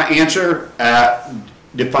you ain't going to answer,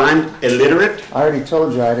 define illiterate? I already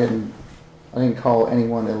told you I didn't call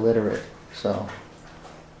anyone illiterate, so.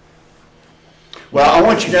 Well, I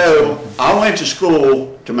want you to know, I went to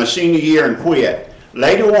school to my senior year and quit.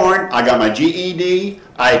 Later on, I got my GED,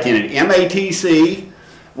 I attended MATC,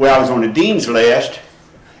 where I was on the dean's list,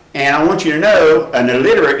 and I want you to know, an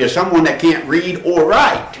illiterate is someone that can't read or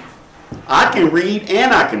write. I can read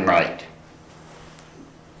and I can write.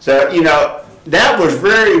 So, you know, that was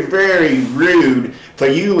very, very rude for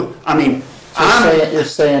you. I mean, you're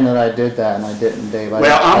saying that I did that and I didn't, Dave.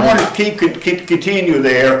 Well, I'm going to continue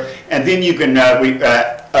there, and then you can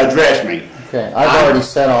address me. Okay, I've already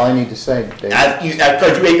said all I need to say, Dave.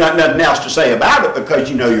 Because you ain't got nothing else to say about it, because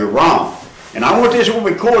you know you're wrong. And I want this one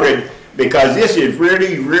recorded, because this is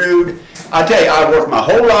really rude. I tell you, I worked my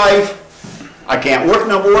whole life. I can't work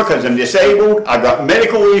no more because I'm disabled. I've got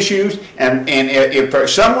medical issues, and if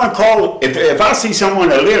someone if I see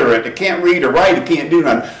someone illiterate that can't read or write, that can't do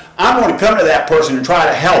nothing, I'm going to come to that person and try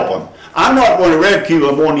to help them. I'm not going to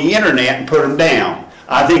ridicule them on the internet and put them down.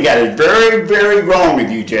 I think that is very, very wrong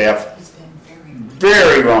of you, Jeff.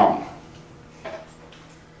 Very wrong.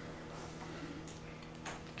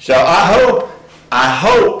 So I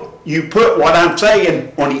hope you put what I'm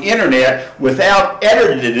saying on the internet without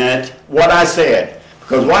editing it, what I said.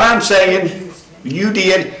 Because what I'm saying you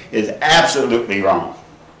did is absolutely wrong.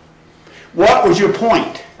 What was your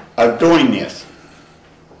point of doing this?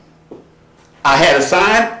 I had a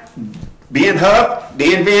sign, Ben Huff,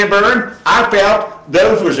 Dan Van Buren. I felt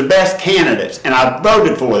those were the best candidates, and I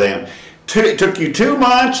voted for them. It took you 2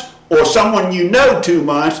 months, or someone you know 2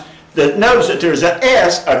 months, that knows that there's an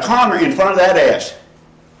S, a comma in front of that S.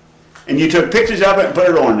 And you took pictures of it and put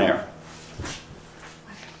it on there.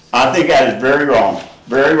 I think that is very wrong.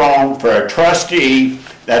 Very wrong for a trustee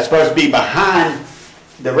that's supposed to be behind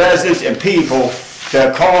the residents and people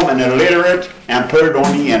to call them an illiterate and put it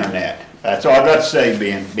on the internet. That's all I got to say,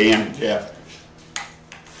 Ben, Jeff.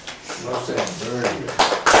 Well said, very good.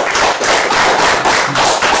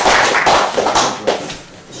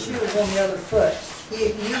 The shoe was on the other foot.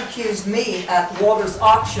 You accused me at Walter's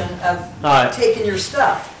auction All of right. taking your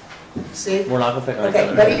stuff. See? We're not gonna pick on each Okay,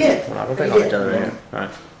 other. but he did. We're not gonna But pick he on each did. other here. All right.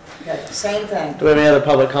 Okay, same thing. Do we have any other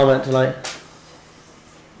public comment tonight?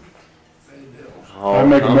 I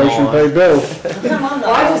make a come motion on. to pay bills. Come on,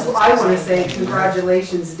 Well, I want to say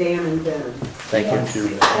congratulations, Dan and Ben. Thank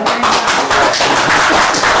you.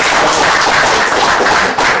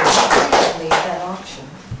 That auction.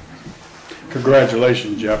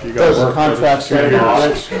 Congratulations, Jeff, you got Those are work. contracts here, Rich.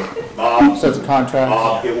 Bob, So it's a contract.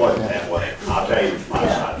 Bob, it wasn't that way. I'll tell you, it's my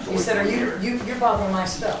side. You said, you're bothering my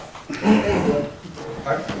stuff. They did.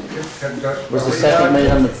 Was the second made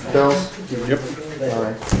on the bills? Yep. All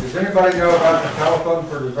right. Does anybody know about the telephone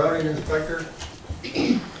for the zoning inspector?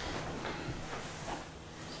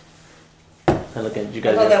 And look at you I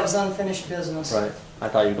guys. thought that was unfinished business. Right. I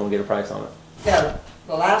thought you were gonna get a price on it. No,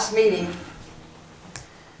 the last meeting,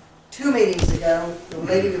 2 meetings ago, the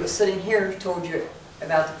lady that was sitting here told you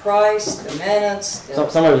about the price, the minutes,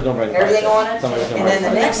 Somebody was gonna bring a price. everything on it. Somebody was gonna And then the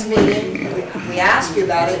bring a next meeting, we asked you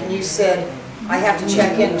about it, and you said, I have to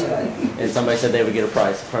check into it. price. And somebody said they would get a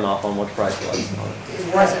price, print off on what the price was.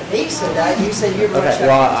 It wasn't me said that, you said you were going to Okay, check.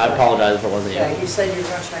 well, into I it. apologize if it wasn't Yeah, you. you said you were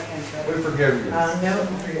going to check into it. We forgive you. No,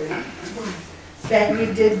 really. Ben, you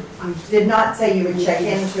did not say you would check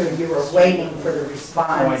into it, you were waiting for the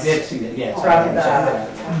response. Oh, I did see that, yes. From the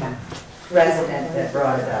resident that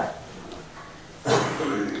brought it up.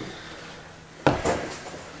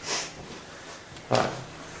 Alright.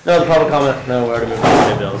 No other public comment? No, we already moved on to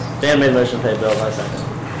pay bills. Dan made a motion to pay bills, I second.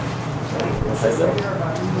 We'll pay bills.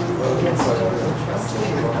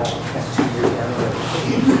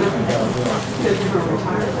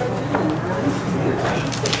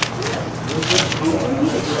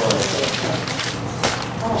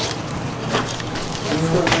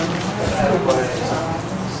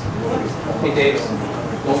 Hey, Dave,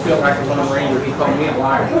 don't feel like I'm gonna rain, he called me a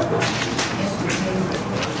liar. We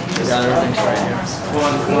got everything straight here.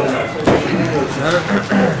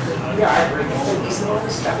 Yeah, I agree.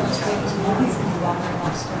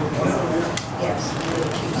 Yes.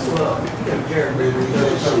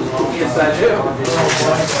 Yes, I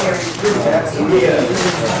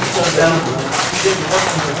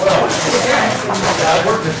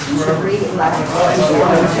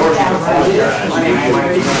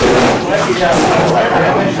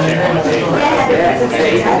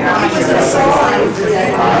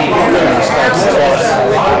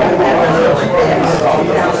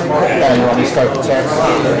Yeah, you want me to start the checks?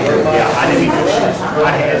 Yeah, I didn't even, I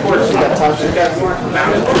had, You got time?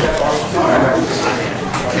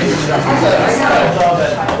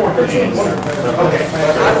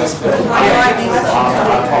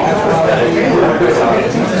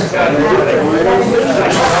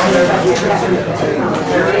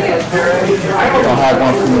 I'll have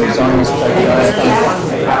one from the zoning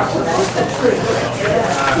inspector.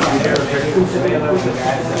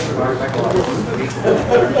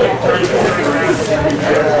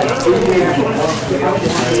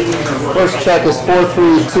 First check is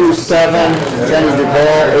 4327, Jenny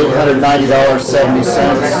Duval,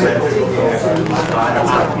 $890.70.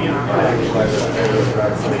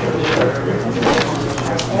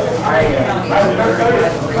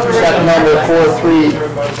 Check number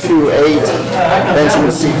 4328,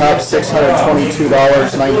 Benjamin C. Hupp,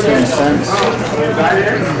 $622.19.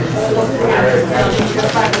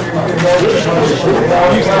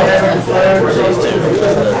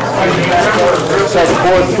 Check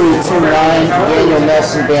 4329, Daniel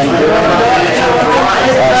Nelson Van Buren,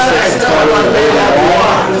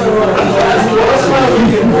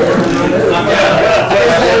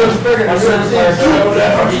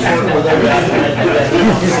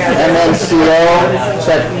 MNCO,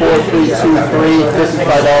 check 4323,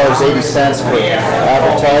 $55.80 for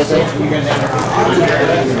advertising.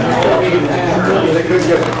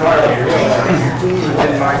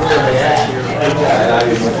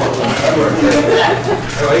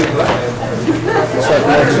 Looks like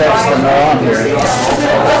more checks than are on here.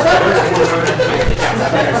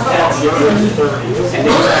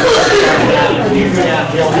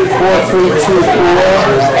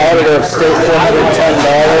 4324, auditor of state,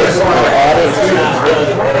 $410 for audit.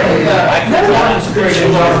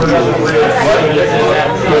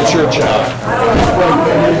 What's your check?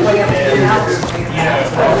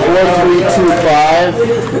 4325,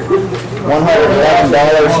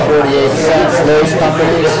 $111.48, Lowe's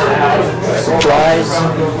Companies, supplies.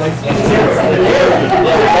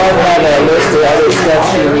 I'll have a list of other stuff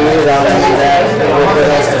she needs, I'll need that, what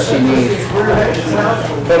else does she need?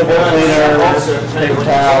 Portable cleaner, paper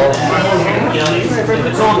towels.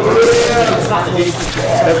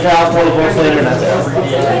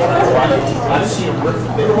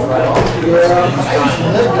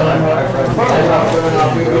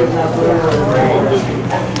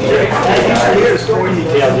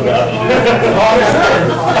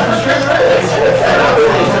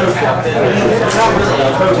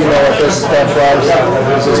 most stuff was.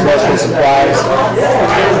 This is mostly supplies.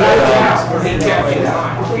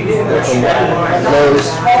 Lowe's,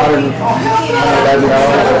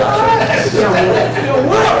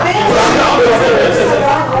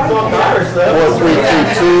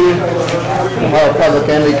 $4332. Ohio Public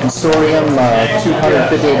Enemy Consortium,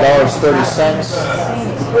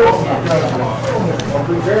 $258.30.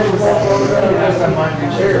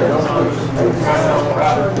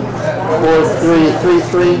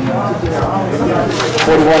 4333,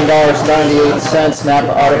 $41.98.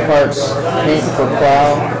 Napa Auto Parts, paint for plow.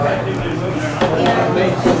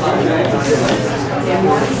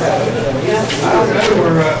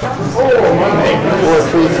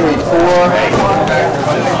 4334,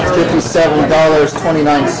 $57.29.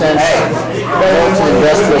 Bolton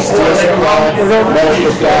Industrial Steel Supply, metal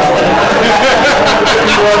for plow.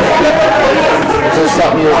 Is this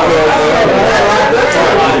something you're okay with?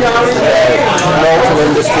 Bolton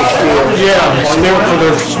Industry Steel. Yeah, steel for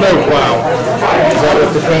their snow plow. Is that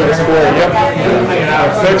what the paint is for? Yep.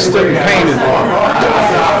 Fixed it and painted.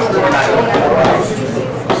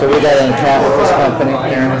 So we got an account with this company.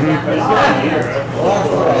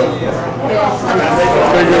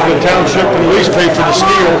 Figure the township can at least pay for the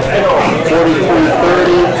steel.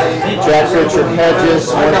 4330, Jack Richard Hedges,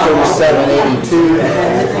 13782.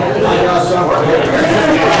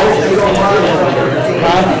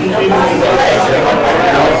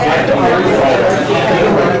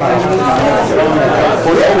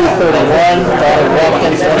 4331, Donald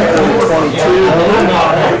Watkins, 14022.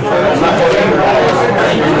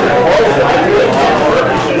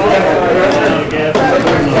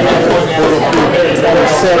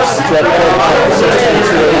 26, Jeff Cook,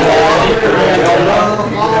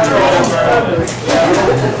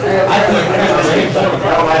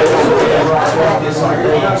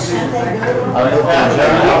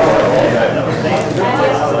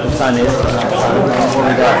 Sign it. What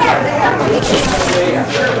we got?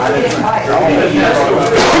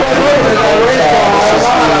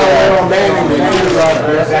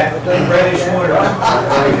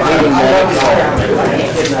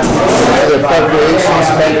 The appropriations,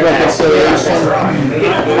 bank reconciliation.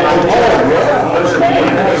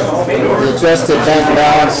 The adjusted bank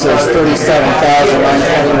balance is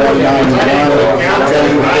 $37,921.91.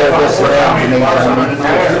 Jenny will give this around in the meantime.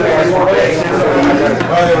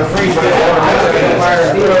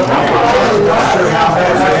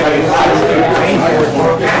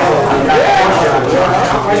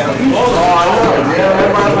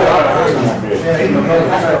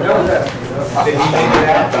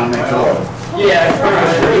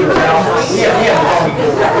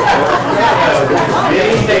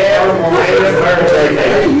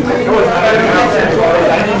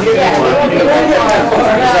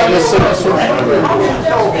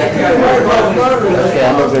 Okay,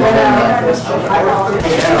 I'm over there.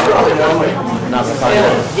 Not the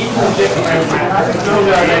final.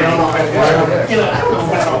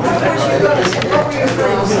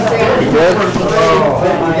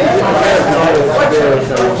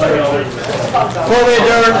 Before we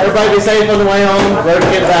adjourn, everybody be safe on the way home. Road to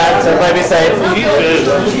get back, so everybody be safe. We'll be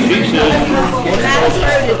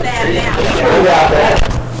out there.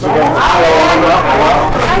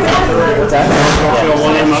 What's that?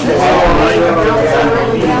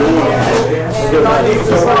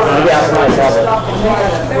 Maybe ask my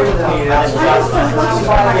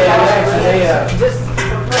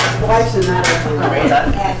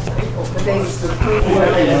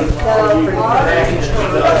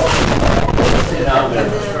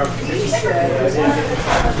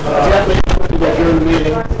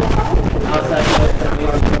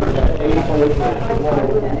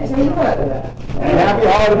Happy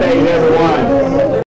holidays, everyone.